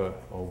scale of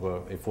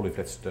a fully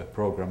fledged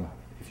program.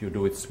 If you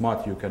do it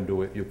smart, you can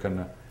do it. You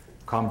can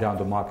calm down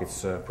the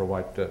markets,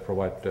 provide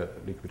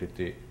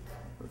liquidity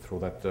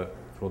through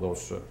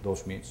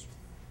those means.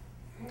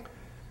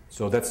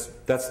 So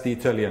that's the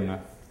Italian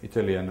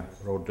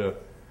road,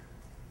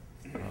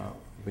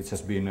 which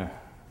has been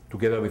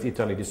together with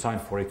Italy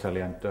designed for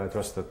Italy, and I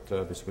trust that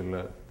this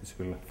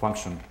will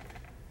function.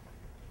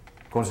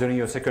 Concerning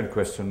your second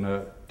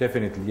question,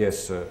 definitely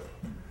yes.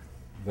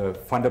 The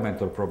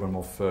fundamental problem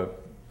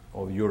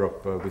of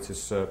Europe, which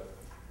is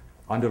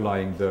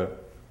underlying the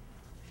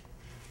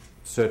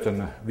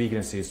certain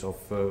weaknesses of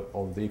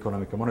the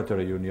economic and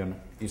monetary union,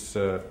 is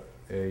a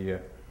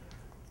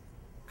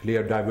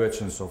clear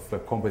divergence of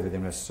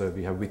competitiveness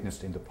we have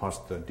witnessed in the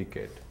past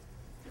decade.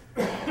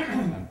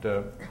 And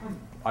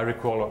I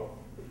recall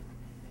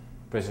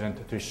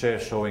President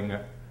Trichet showing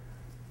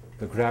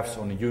the graphs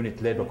on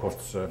unit labor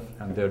costs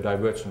and their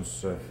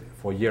divergence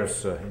for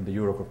years in the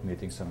Eurogroup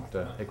meetings and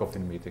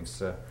ECOFIN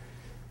meetings.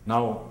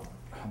 Now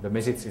the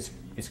message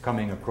is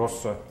coming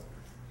across,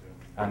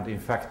 and in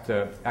fact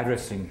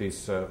addressing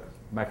these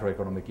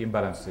macroeconomic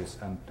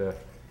imbalances and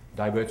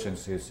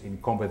divergences in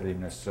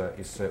competitiveness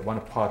is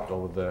one part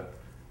of the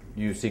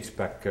new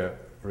six-pack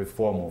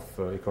reform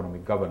of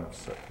economic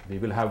governance. We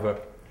will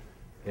have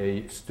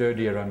a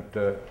sturdier and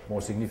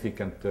more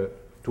significant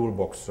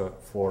toolbox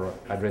for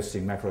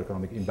addressing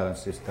macroeconomic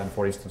imbalances than,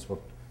 for instance, what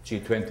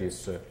G20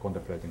 is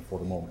contemplating for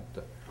the moment.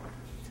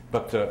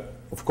 But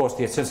of course,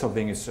 the essential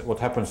thing is what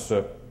happens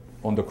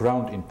on the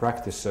ground in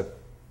practice.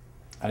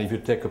 And if you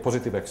take a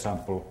positive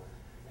example,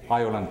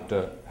 Ireland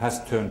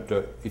has turned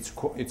its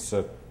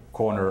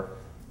corner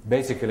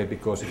basically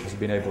because it has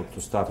been able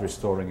to start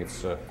restoring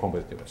its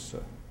competitiveness.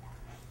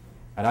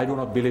 And I do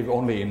not believe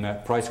only in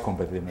price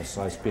competitiveness.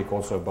 I speak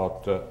also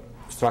about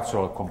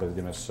structural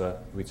competitiveness,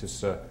 which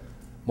is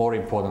more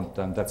important,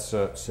 and that's,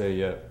 say,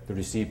 the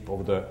receipt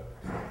of the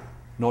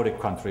Nordic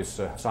countries.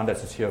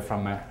 Sanders is here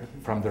from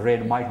the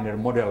Rehn-Meitner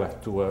model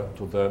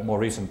to the more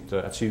recent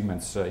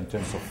achievements in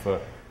terms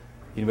of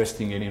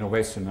investing in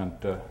innovation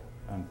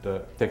and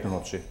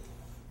technology,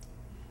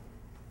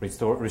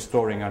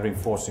 restoring and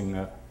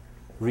reinforcing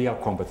real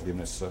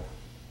competitiveness.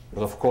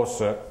 But of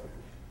course,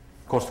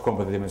 cost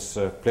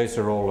competitiveness plays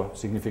a role,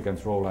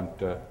 significant role,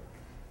 and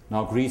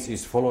now Greece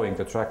is following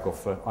the track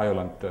of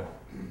Ireland.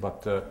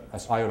 But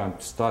as Ireland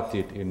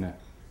started in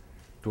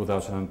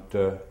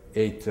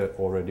 2008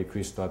 already,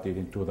 Greece started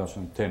in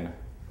 2010,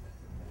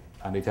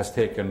 and it has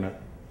taken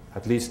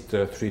at least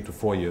 3 to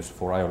 4 years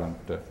for Ireland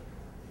to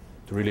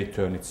really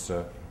turn its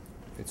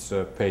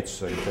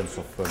page in terms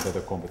of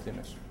better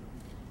competitiveness.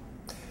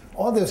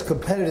 On this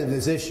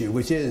competitiveness issue,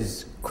 which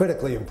is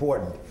critically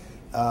important,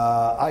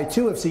 I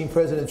too have seen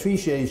President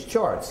Trichet's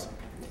charts,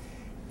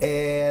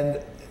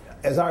 and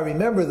as I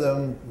remember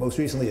them, most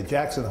recently at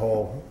Jackson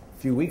Hole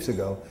a few weeks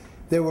ago,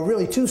 there were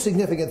really two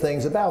significant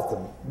things about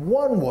them.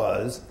 One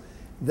was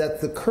that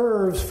the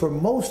curves for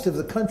most of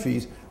the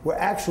countries were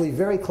actually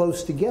very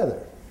close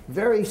together,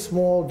 very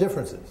small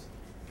differences.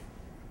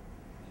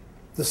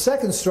 The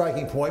second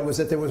striking point was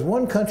that there was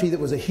one country that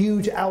was a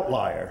huge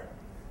outlier,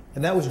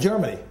 and that was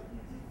Germany.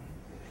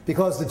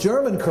 Because the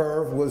German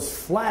curve was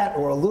flat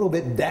or a little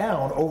bit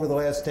down over the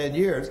last 10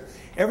 years.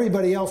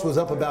 Everybody else was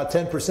up about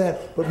 10%,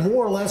 but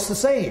more or less the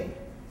same.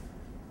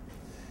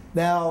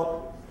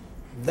 Now,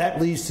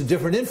 that leads to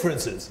different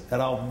inferences,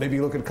 and I'll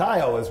maybe look at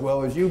Kaio as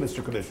well as you,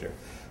 Mr. Commissioner.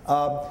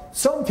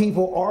 Some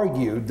people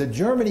argued that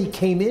Germany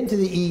came into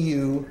the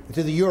EU,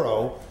 to the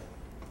euro,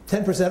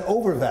 10%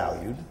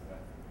 overvalued,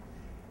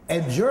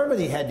 and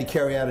Germany had to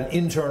carry out an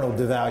internal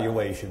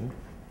devaluation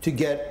to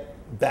get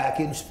back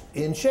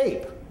in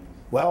shape.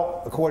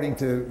 Well, according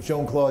to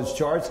Jean-Claude's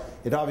charts,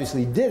 it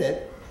obviously did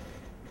it,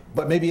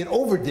 but maybe it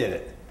overdid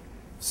it.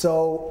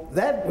 So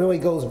that really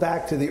goes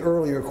back to the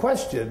earlier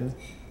question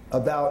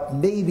about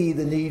maybe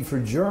the need for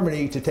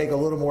Germany to take a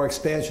little more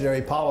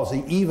expansionary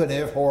policy, even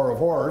if, horror of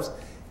horrors,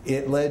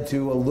 it led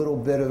to a little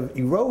bit of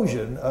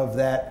erosion of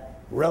that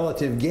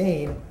relative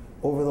gain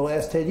over the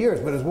last 10 years.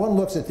 But as one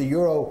looks at the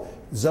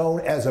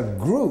Eurozone as a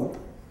group,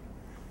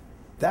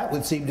 that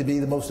would seem to be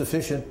the most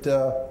efficient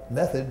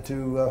method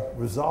to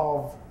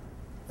resolve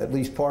at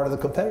least part of the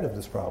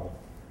competitiveness problem.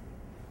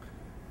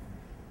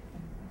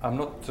 I'm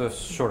not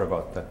sure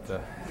about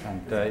that,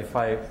 and if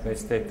I may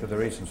state the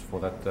reasons for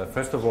that.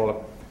 First of all,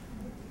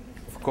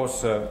 of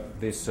course,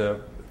 these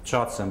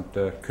charts and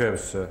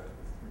curves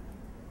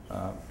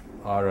are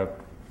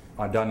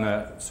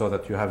done so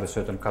that you have a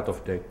certain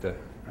cutoff date,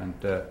 and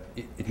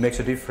it makes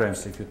a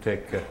difference if you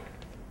take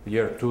the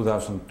year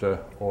 2000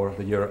 or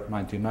the year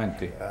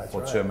 1990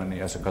 for Germany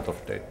as a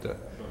cutoff date.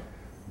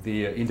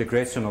 The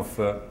integration of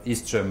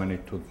East Germany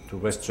to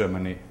West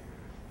Germany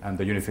and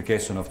the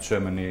unification of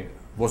Germany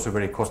was a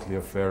very costly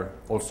affair,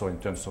 also in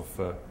terms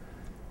of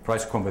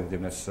price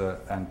competitiveness,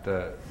 and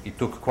it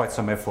took quite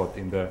some effort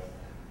in the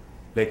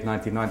late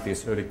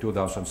 1990s, early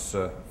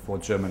 2000s for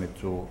Germany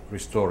to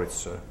restore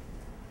its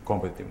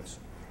competitiveness.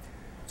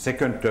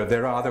 Second,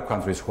 there are other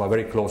countries who are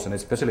very close, and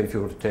especially if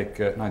you were to take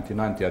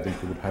 1990, I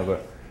think you would have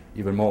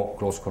even more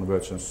close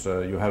convergence.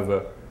 You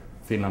have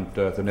Finland,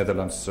 the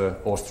Netherlands,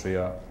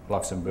 Austria,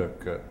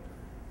 Luxembourg,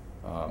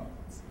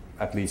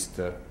 at least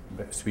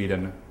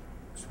Sweden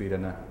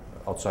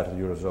outside of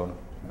the Eurozone,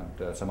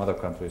 and some other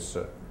countries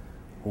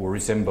who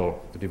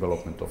resemble the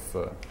development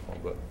of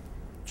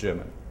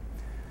Germany.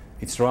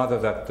 It's rather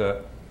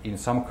that in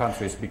some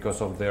countries,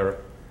 because of their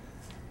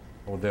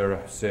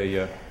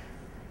say,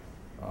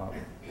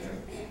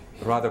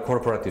 rather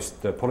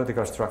corporatist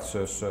political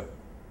structures,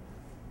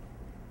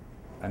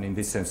 and in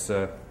this sense,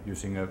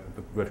 using the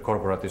word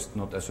corporatist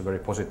not as a very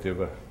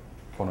positive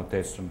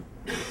connotation,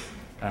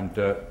 and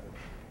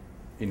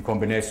in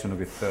combination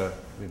with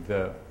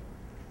the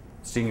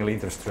single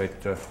interest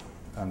rate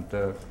and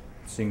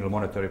single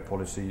monetary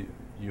policy,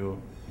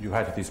 you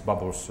had these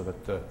bubbles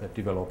that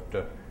developed,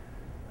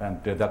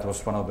 and that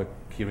was one of the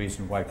key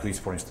reasons why Greece,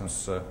 for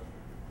instance,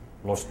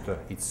 lost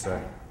its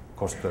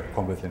cost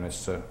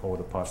competitiveness over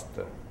the past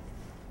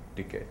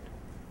decade.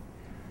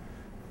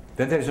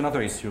 Then there is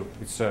another issue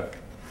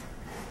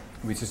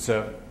which is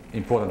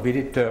important. We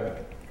did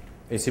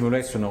a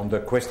simulation on the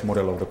Quest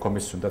model of the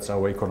Commission. That's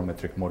our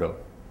econometric model,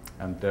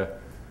 and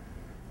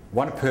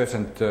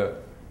 1%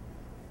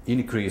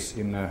 increase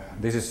in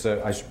this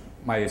is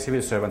my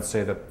civil servants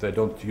say that they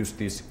don't use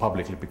these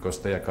publicly because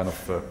they are kind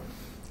of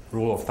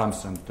rule of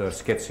thumbs and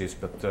sketches,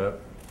 but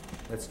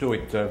let's do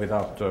it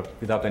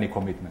without any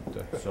commitment.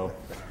 So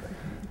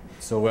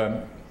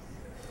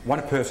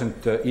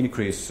 1%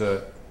 increase,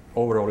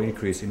 overall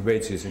increase in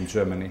wages in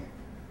Germany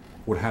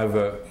would have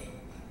a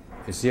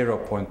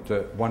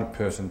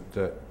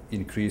 0.1%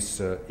 increase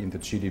in the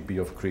GDP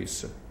of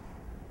Greece.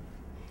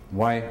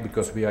 Why?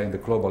 Because we are in the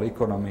global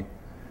economy,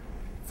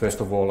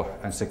 first of all,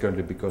 and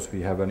secondly, because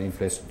we have an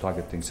inflation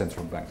targeting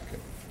central bank.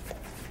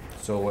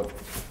 So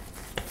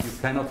you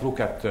cannot look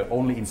at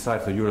only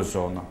inside the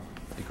Eurozone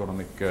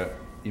economic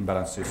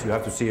imbalances. You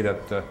have to see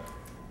that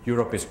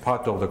Europe is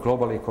part of the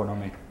global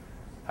economy,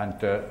 and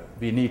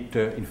we need,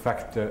 in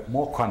fact,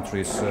 more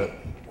countries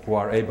who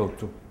are able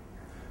to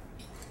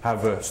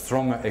have a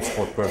strong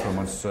export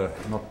performance,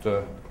 not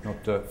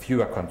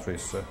fewer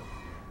countries.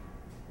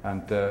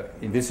 And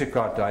in this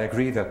regard, I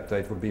agree that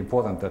it would be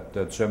important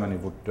that Germany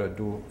would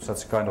do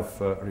such kind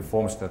of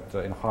reforms that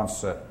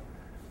enhance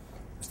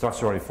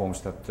structural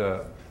reforms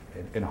that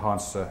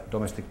enhance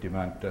domestic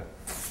demand.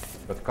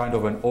 But kind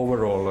of an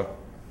overall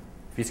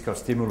fiscal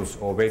stimulus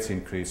or wage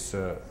increase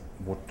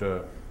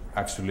would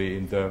actually,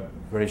 in the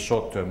very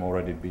short term,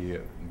 already be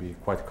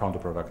quite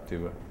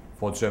counterproductive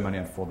for Germany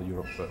and for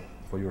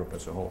Europe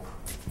as a whole.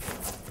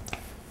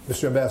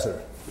 Mr.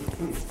 Ambassador.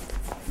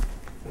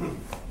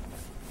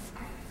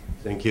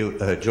 Thank you.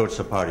 George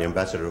Sapari,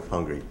 Ambassador of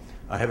Hungary.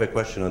 I have a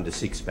question on the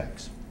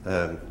six-packs.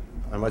 I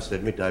must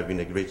admit I've been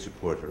a great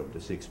supporter of the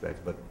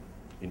six-packs, but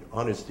in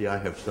honesty I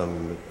have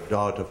some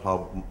doubt of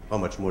how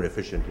much more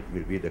efficient it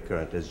will be, the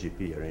current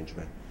SGP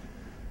arrangement.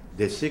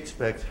 The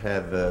six-packs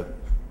have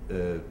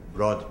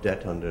brought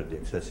debt under the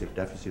excessive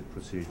deficit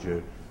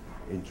procedure,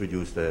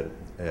 introduced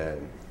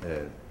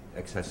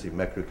excessive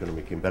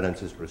macroeconomic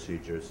imbalances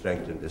procedure,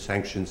 strengthened the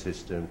sanction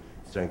system,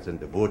 strengthened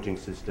the voting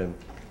system.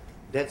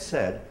 That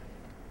said,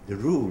 the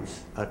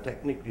rules are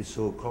technically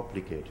so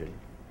complicated,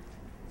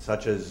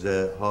 such as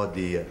how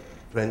the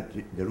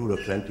rule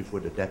of 20 for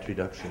the debt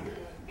reduction,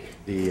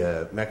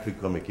 the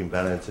macroeconomic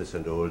imbalances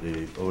and all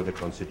the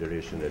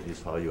consideration that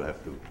is how you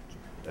have to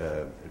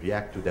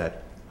react to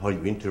that, how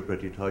you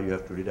interpret it, how you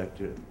have to react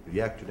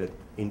to that.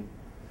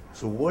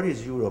 So what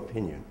is your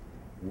opinion?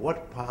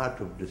 What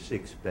part of the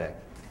six-pack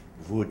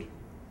would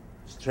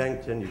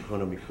strengthen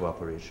economic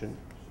cooperation?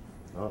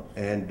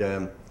 And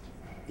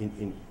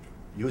in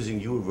using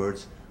your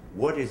words,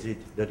 what is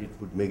it that it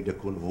would make the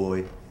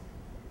convoy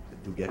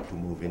to get to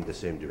move in the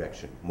same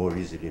direction more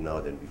easily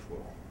now than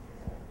before?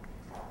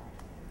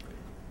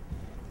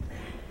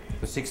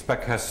 The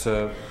six-pack has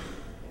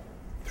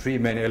three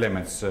main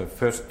elements.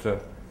 First,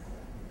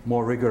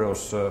 more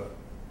rigorous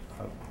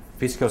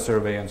fiscal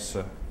surveillance,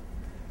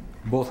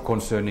 both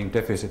concerning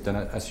deficit and,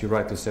 as you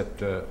rightly said,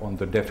 on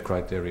the debt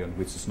criterion,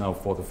 which is now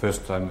for the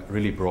first time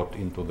really brought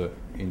into the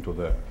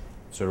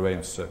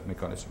surveillance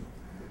mechanism.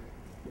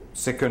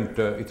 Second,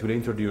 it will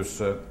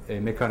introduce a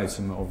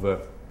mechanism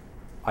of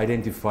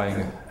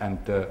identifying and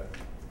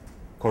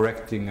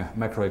correcting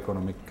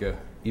macroeconomic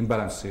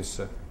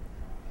imbalances.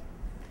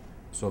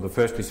 So the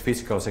first is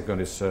fiscal, second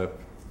is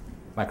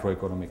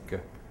macroeconomic,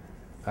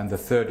 and the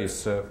third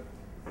is a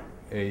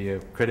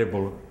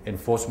credible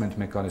enforcement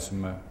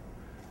mechanism,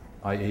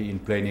 i.e. in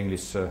plain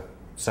English,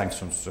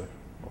 sanctions or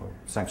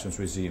sanctions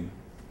regime.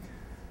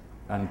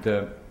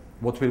 And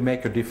what will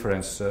make a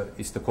difference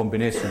is the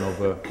combination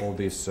of all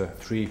these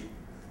three,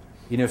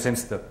 in a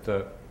sense that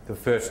the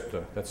first,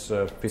 that's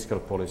fiscal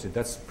policy,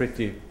 that's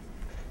pretty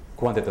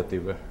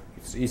quantitative.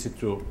 It's easy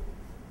to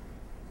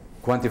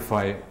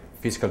quantify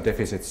fiscal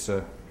deficits.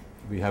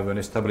 We have an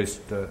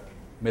established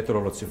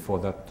methodology for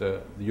that.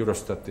 The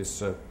Eurostat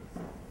is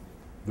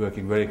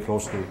working very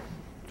closely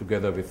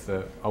together with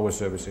our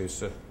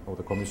services of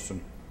the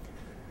Commission.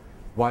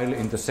 While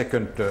in the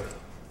second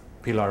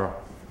pillar,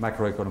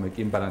 macroeconomic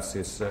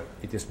imbalances,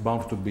 it is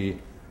bound to be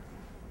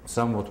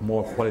somewhat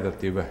more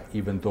qualitative,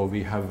 even though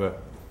we have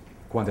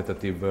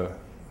quantitative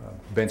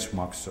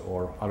benchmarks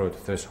or alert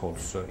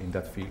thresholds in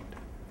that field.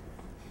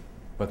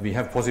 But we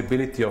have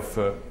possibility of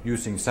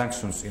using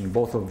sanctions in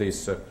both of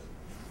these.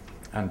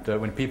 And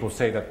when people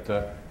say that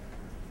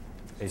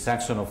a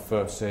sanction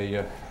of,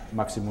 say,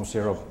 maximum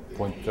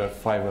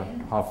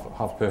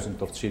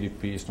 0.5% of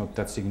GDP is not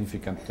that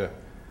significant,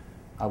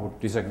 I would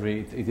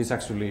disagree. It is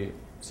actually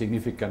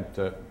significant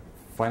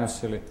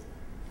financially,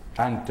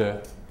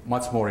 and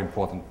much more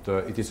important,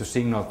 it is a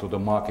signal to the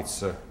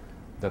markets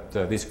that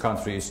this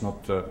country is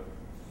not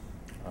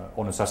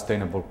on a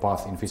sustainable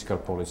path in fiscal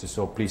policy,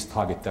 so please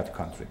target that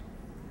country.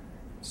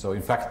 So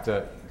in fact,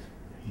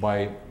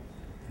 by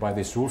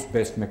this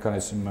rules-based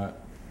mechanism,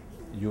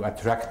 you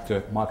attract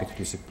market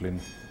discipline,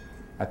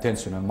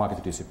 attention and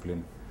market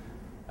discipline,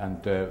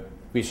 and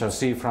we shall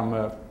see from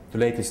the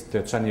latest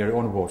January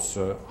onwards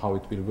how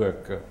it will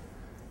work.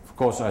 Of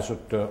course, I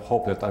should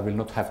hope that I will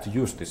not have to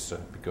use this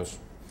because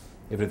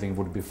everything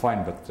would be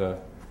fine. But at the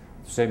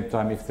same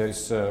time, if there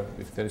is a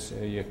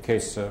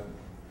case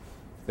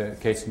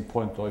in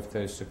point, or if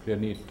there is a clear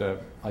need,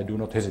 I do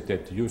not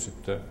hesitate to use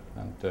it,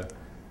 and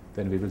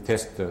then we will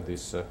test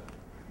this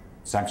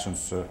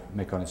sanctions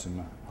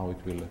mechanism, how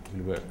it will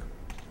work.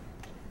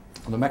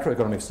 On the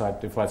macroeconomic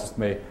side, if I just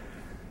may,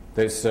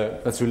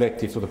 that's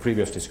related to the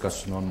previous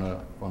discussion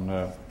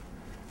on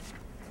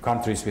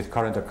countries with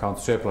current account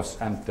surplus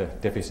and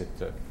deficit.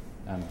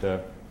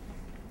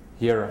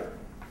 Here,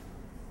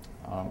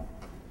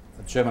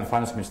 the German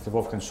finance minister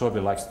Wolfgang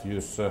Schäuble likes to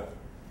use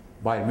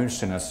Bayern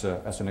München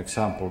as an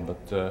example,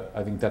 but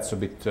I think that's a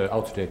bit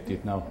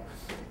outdated now.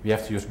 We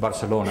have to use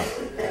Barcelona.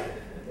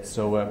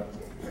 So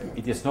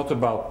it is not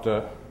about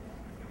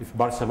if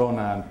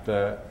Barcelona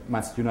and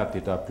Manchester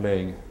United are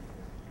playing.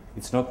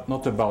 It's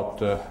not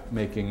about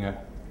making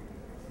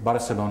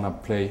Barcelona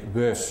play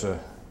worse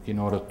in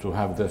order to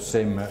have the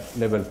same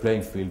level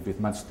playing field with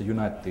Manchester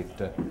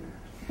United,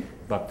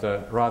 but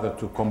rather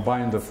to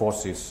combine the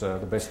forces,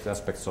 the best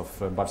aspects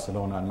of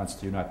Barcelona and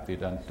Manchester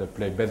United, and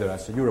play better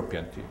as a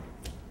European team.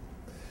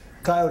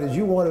 Kyle, did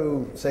you want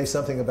to say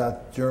something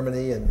about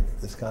Germany in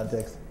this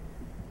context?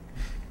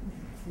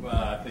 Well,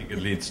 I think it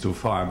leads too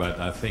far, but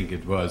I think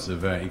it was a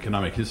very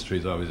economic history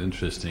is always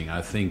interesting.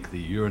 I think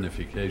the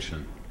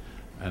Euronification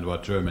and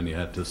what Germany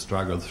had to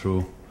struggle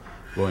through,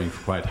 going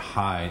quite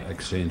high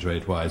exchange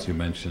rate-wise, you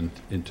mentioned,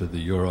 into the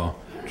euro,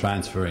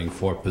 transferring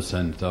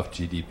 4% of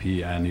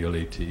GDP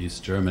annually to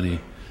East Germany,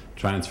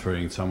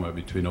 transferring somewhere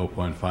between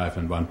 0.5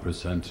 and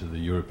 1% to the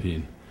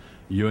European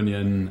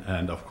Union,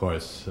 and of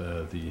course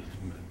the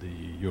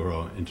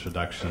euro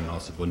introduction,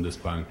 also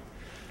Bundesbank,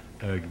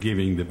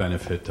 giving the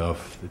benefit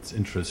of its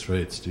interest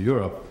rates to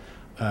Europe,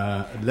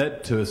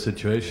 led to a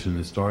situation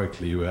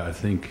historically where I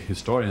think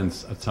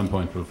historians at some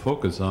point will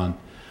focus on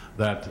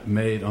that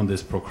made on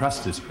this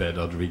Procrustes bed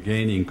of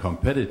regaining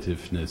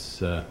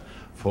competitiveness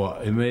for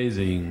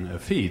amazing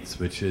feats,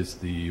 which is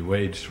the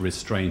wage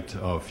restraint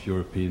of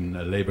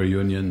European labor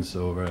unions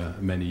over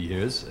many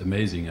years,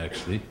 amazing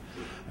actually.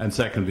 And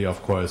secondly,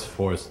 of course,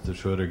 forced the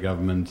Schröder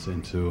government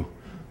into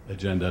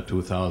Agenda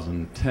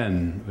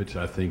 2010, which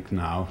I think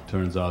now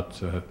turns out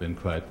to have been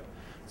quite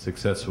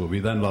successful. We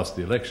then lost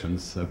the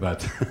elections,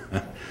 but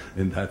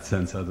in that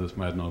sense others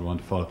might not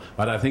want to follow.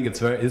 But I think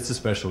it's a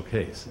special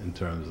case in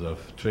terms of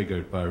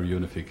triggered by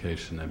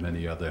reunification and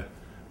many other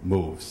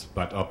moves.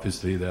 But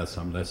obviously there are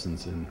some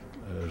lessons in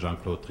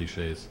Jean-Claude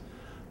Trichet's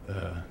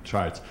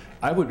charts.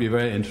 I would be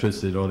very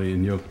interested, Olli,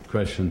 in your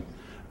question,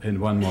 in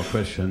one more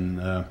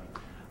question.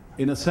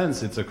 In a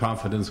sense, it's a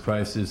confidence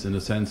crisis. In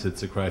a sense,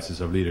 it's a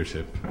crisis of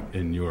leadership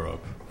in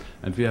Europe.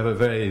 And we have a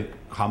very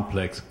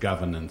complex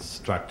governance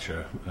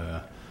structure.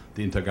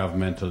 The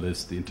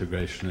Intergovernmentalist, the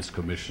Integrationist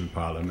Commission,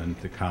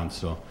 Parliament, the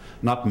Council,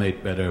 not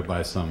made better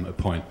by some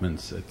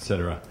appointments,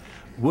 etc.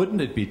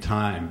 Wouldn't it be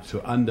time to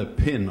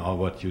underpin all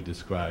what you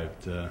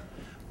described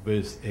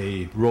with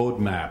a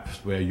roadmap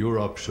where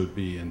Europe should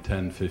be in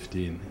 10,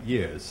 15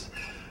 years?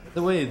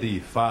 The way the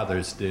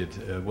fathers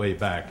did way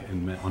back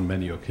on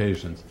many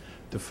occasions,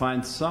 to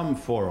find some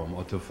forum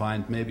or to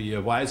find maybe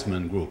a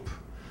Weizmann group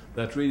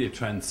that really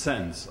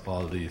transcends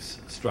all these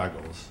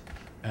struggles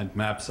and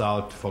maps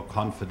out for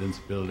confidence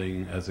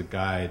building as a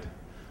guide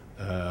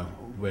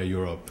where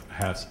Europe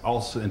has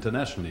also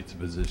internationally to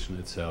position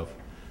itself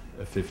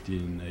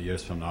 15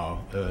 years from now.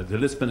 The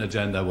Lisbon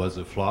agenda was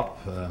a flop.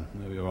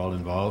 We were all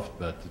involved,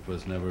 but it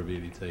was never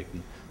really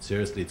taken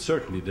seriously. It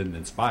certainly didn't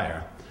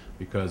inspire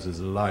because there's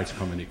a large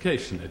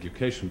communication,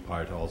 education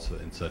part also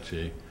in such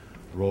a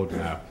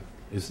roadmap.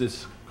 Is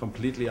this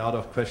completely out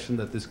of question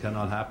that this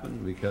cannot happen?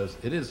 Because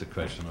it is a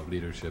question of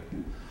leadership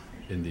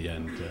in the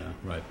end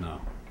right now.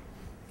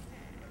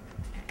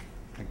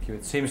 Thank you.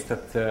 It seems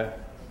that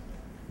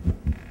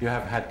you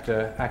have had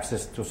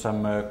access to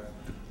some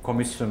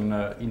Commission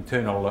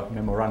internal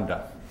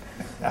memoranda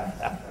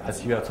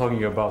as you are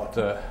talking about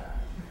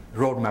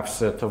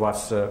roadmaps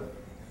towards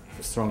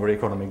stronger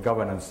economic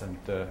governance and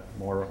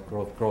more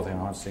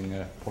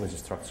growth-enhancing policy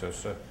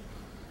structures.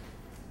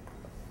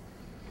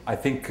 I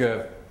think,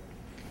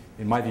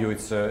 in my view,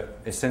 it's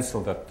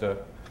essential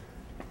that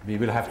we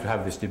will have to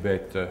have this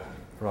debate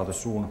rather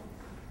soon,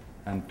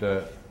 and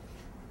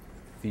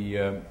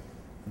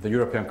the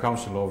European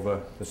Council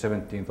of the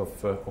 17th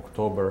of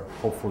October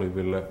hopefully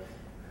will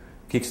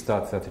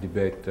kickstart that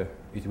debate.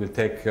 It will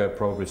take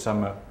probably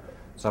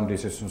some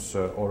decisions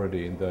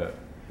already in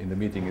the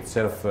meeting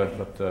itself,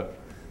 but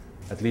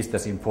at least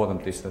as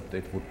important is that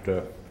it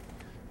would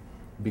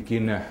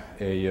begin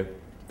a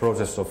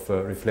process of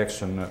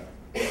reflection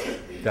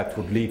that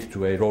would lead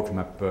to a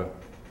roadmap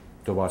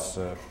towards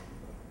a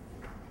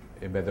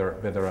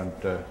better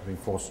and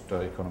reinforced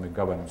economic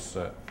governance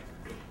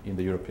in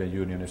the European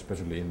Union,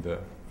 especially in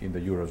the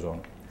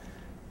Eurozone.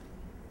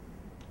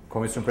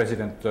 Commission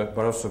President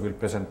Barroso will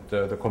present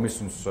the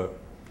Commission's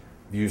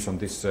views on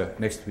this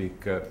next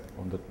week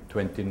on the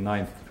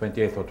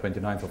 28th or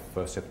 29th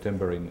of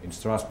September in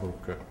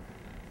Strasbourg.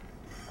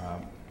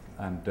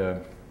 And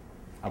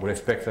I would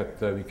expect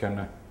that we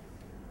can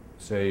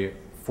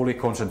fully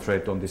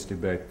concentrate on this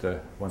debate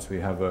once we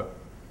have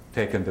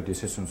taken the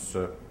decisions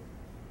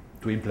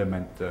to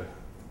implement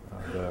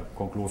the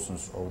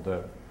conclusions of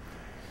the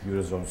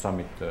Eurozone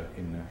summit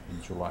in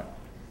July.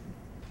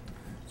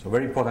 So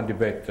very important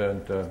debate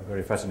and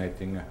very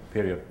fascinating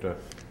period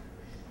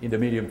in the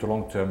medium to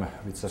long term,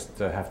 we just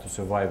have to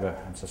survive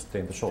and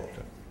sustain the short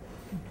term.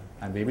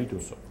 And we will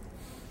do so.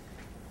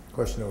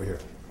 Question over here.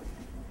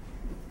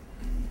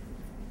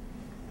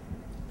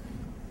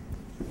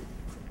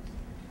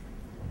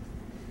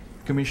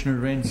 Commissioner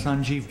Rehn,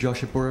 Sanjeev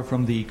Joshipura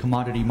from the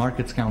Commodity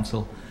Markets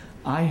Council.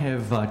 I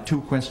have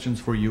two questions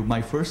for you.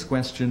 My first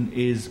question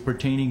is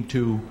pertaining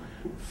to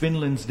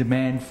Finland's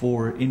demand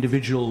for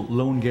individual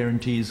loan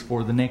guarantees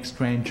for the next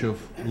tranche of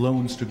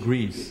loans to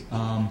Greece.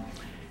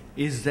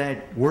 Is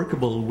that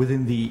workable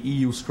within the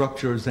EU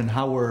structures, and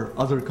how are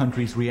other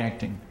countries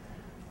reacting?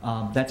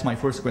 That's my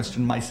first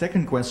question. My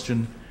second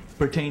question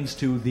pertains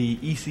to the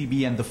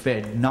ECB and the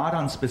Fed, not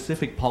on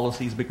specific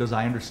policies, because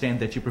I understand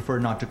that you prefer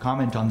not to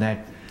comment on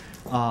that,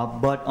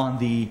 but on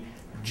the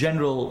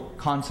general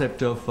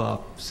concept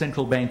of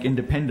central bank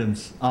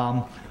independence.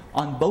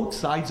 On both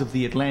sides of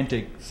the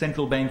Atlantic,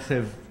 central banks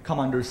have come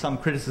under some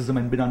criticism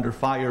and been under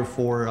fire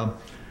for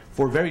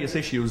various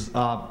issues.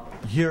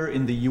 Here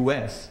in the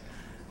U.S.,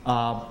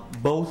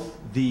 both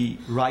the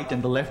right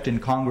and the left in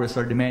Congress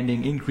are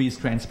demanding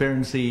increased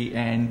transparency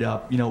and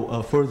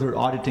further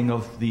auditing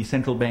of the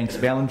central bank's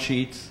balance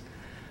sheets.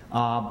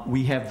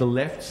 We have the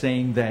left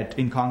saying that,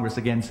 in Congress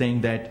again,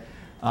 saying that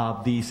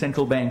the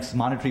central bank's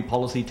monetary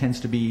policy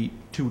tends to be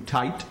too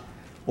tight,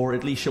 or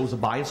at least shows a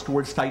bias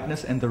towards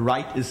tightness, and the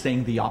right is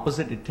saying the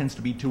opposite. It tends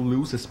to be too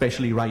loose,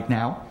 especially right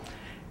now.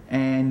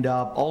 And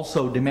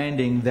also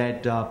demanding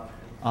that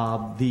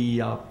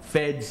the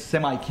Fed's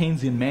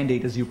semi-Keynesian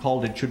mandate, as you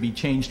called it, should be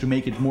changed to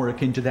make it more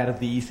akin to that of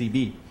the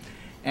ECB.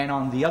 And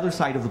on the other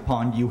side of the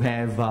pond, you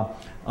have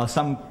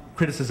some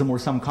criticism or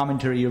some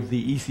commentary of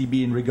the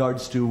ECB in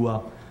regards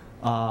to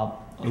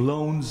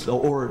loans,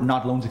 or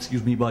not loans,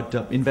 excuse me, but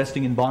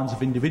investing in bonds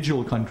of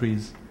individual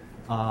countries.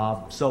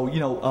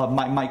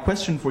 My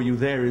question for you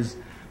there is,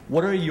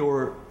 what are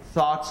your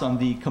thoughts on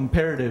the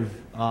comparative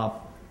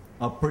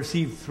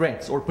perceived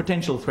threats, or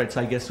potential threats,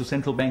 I guess, to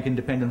central bank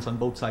independence on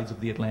both sides of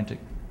the Atlantic?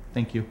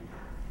 Thank you.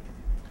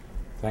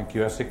 Thank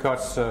you. As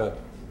regards the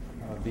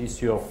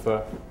issue of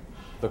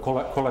the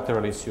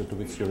collateral issue to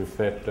which you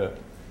referred,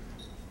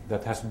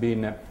 that has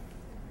been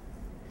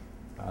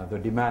the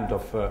demand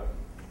of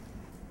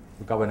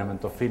the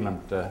government of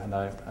Finland, and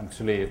I'm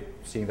actually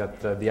seeing that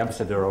the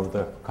ambassador of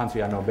the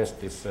country I know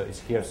best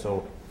is here,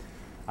 so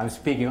I'm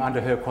speaking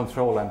under her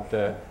control, and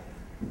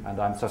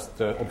I'm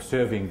just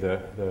observing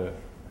the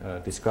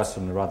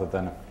discussion rather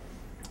than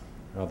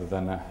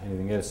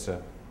anything else.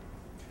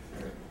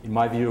 In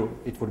my view,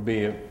 it would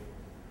be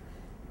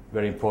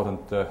very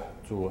important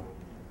to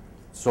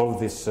solve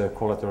this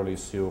collateral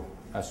issue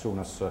as soon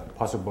as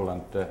possible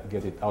and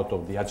get it out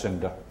of the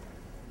agenda,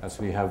 as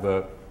we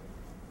have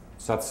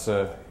such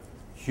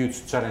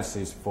huge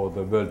challenges for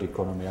the world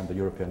economy and the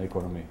European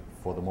economy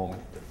for the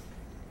moment.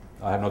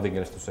 I have nothing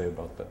else to say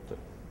about that.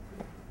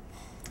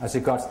 As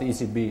regards the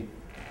ECB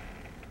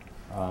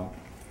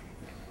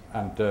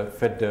and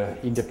Fed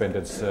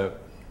independence,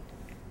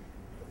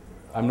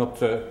 I'm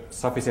not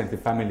sufficiently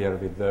familiar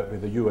with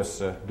the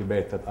US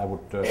debate that I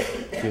would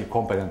feel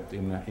competent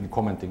in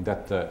commenting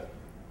that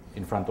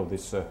in front of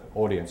this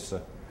audience.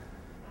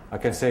 I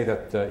can say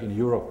that in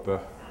Europe,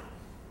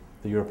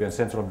 the European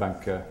Central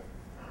Bank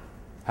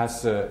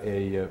has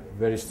a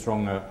very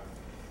strong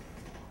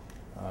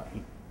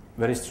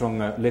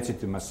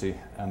legitimacy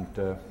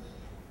and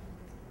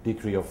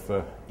degree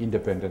of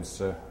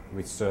independence,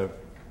 which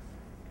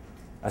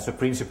as a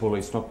principle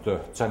is not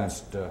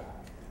challenged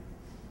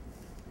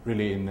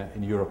really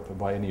in Europe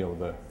by any of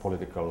the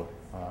political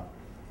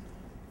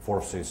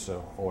forces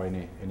or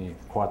any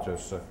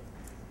quarters.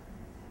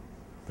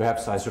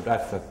 Perhaps I should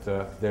add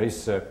that there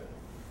is a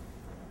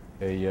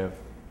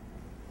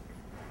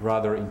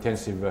rather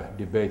intensive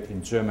debate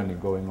in Germany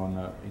going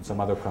on in some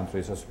other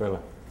countries as well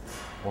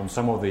on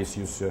some of the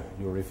issues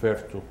you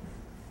referred to.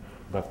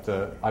 But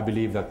I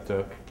believe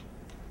that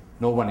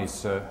no one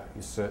is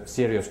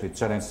seriously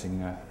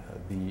challenging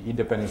the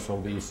independence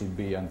of the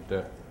ECB,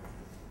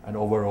 and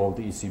overall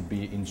the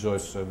ECB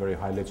enjoys a very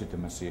high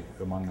legitimacy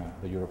among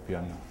the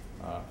European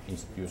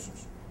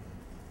institutions.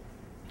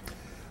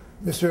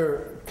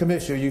 Mr.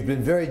 Commissioner, you've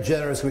been very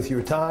generous with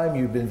your time.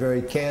 You've been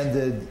very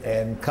candid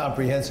and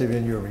comprehensive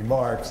in your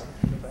remarks.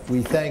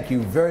 We thank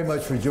you very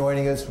much for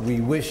joining us. We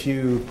wish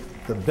you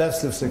the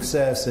best of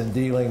success in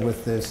dealing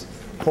with this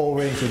whole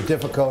range of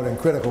difficult and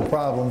critical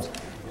problems,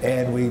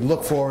 and we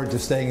look forward to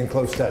staying in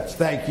close touch.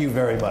 Thank you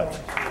very much.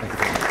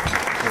 Thank you.